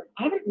to her.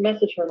 I haven't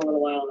messaged her in a little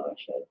while though. I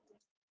should.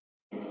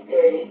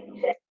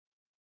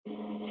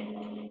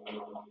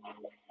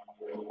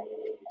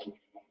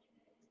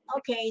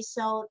 Okay,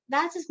 so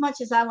that's as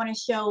much as I want to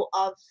show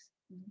of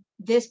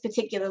this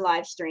particular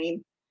live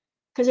stream,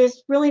 because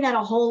there's really not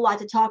a whole lot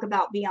to talk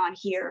about beyond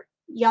here.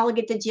 Y'all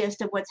get the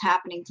gist of what's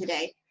happening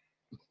today.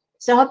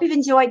 So I hope you've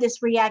enjoyed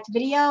this react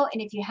video,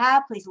 and if you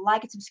have, please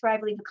like and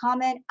subscribe, leave a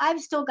comment. I've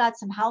still got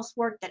some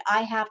housework that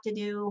I have to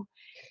do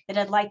that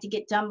I'd like to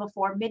get done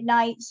before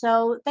midnight.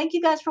 So thank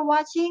you guys for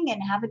watching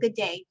and have a good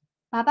day.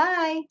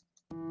 Bye-bye.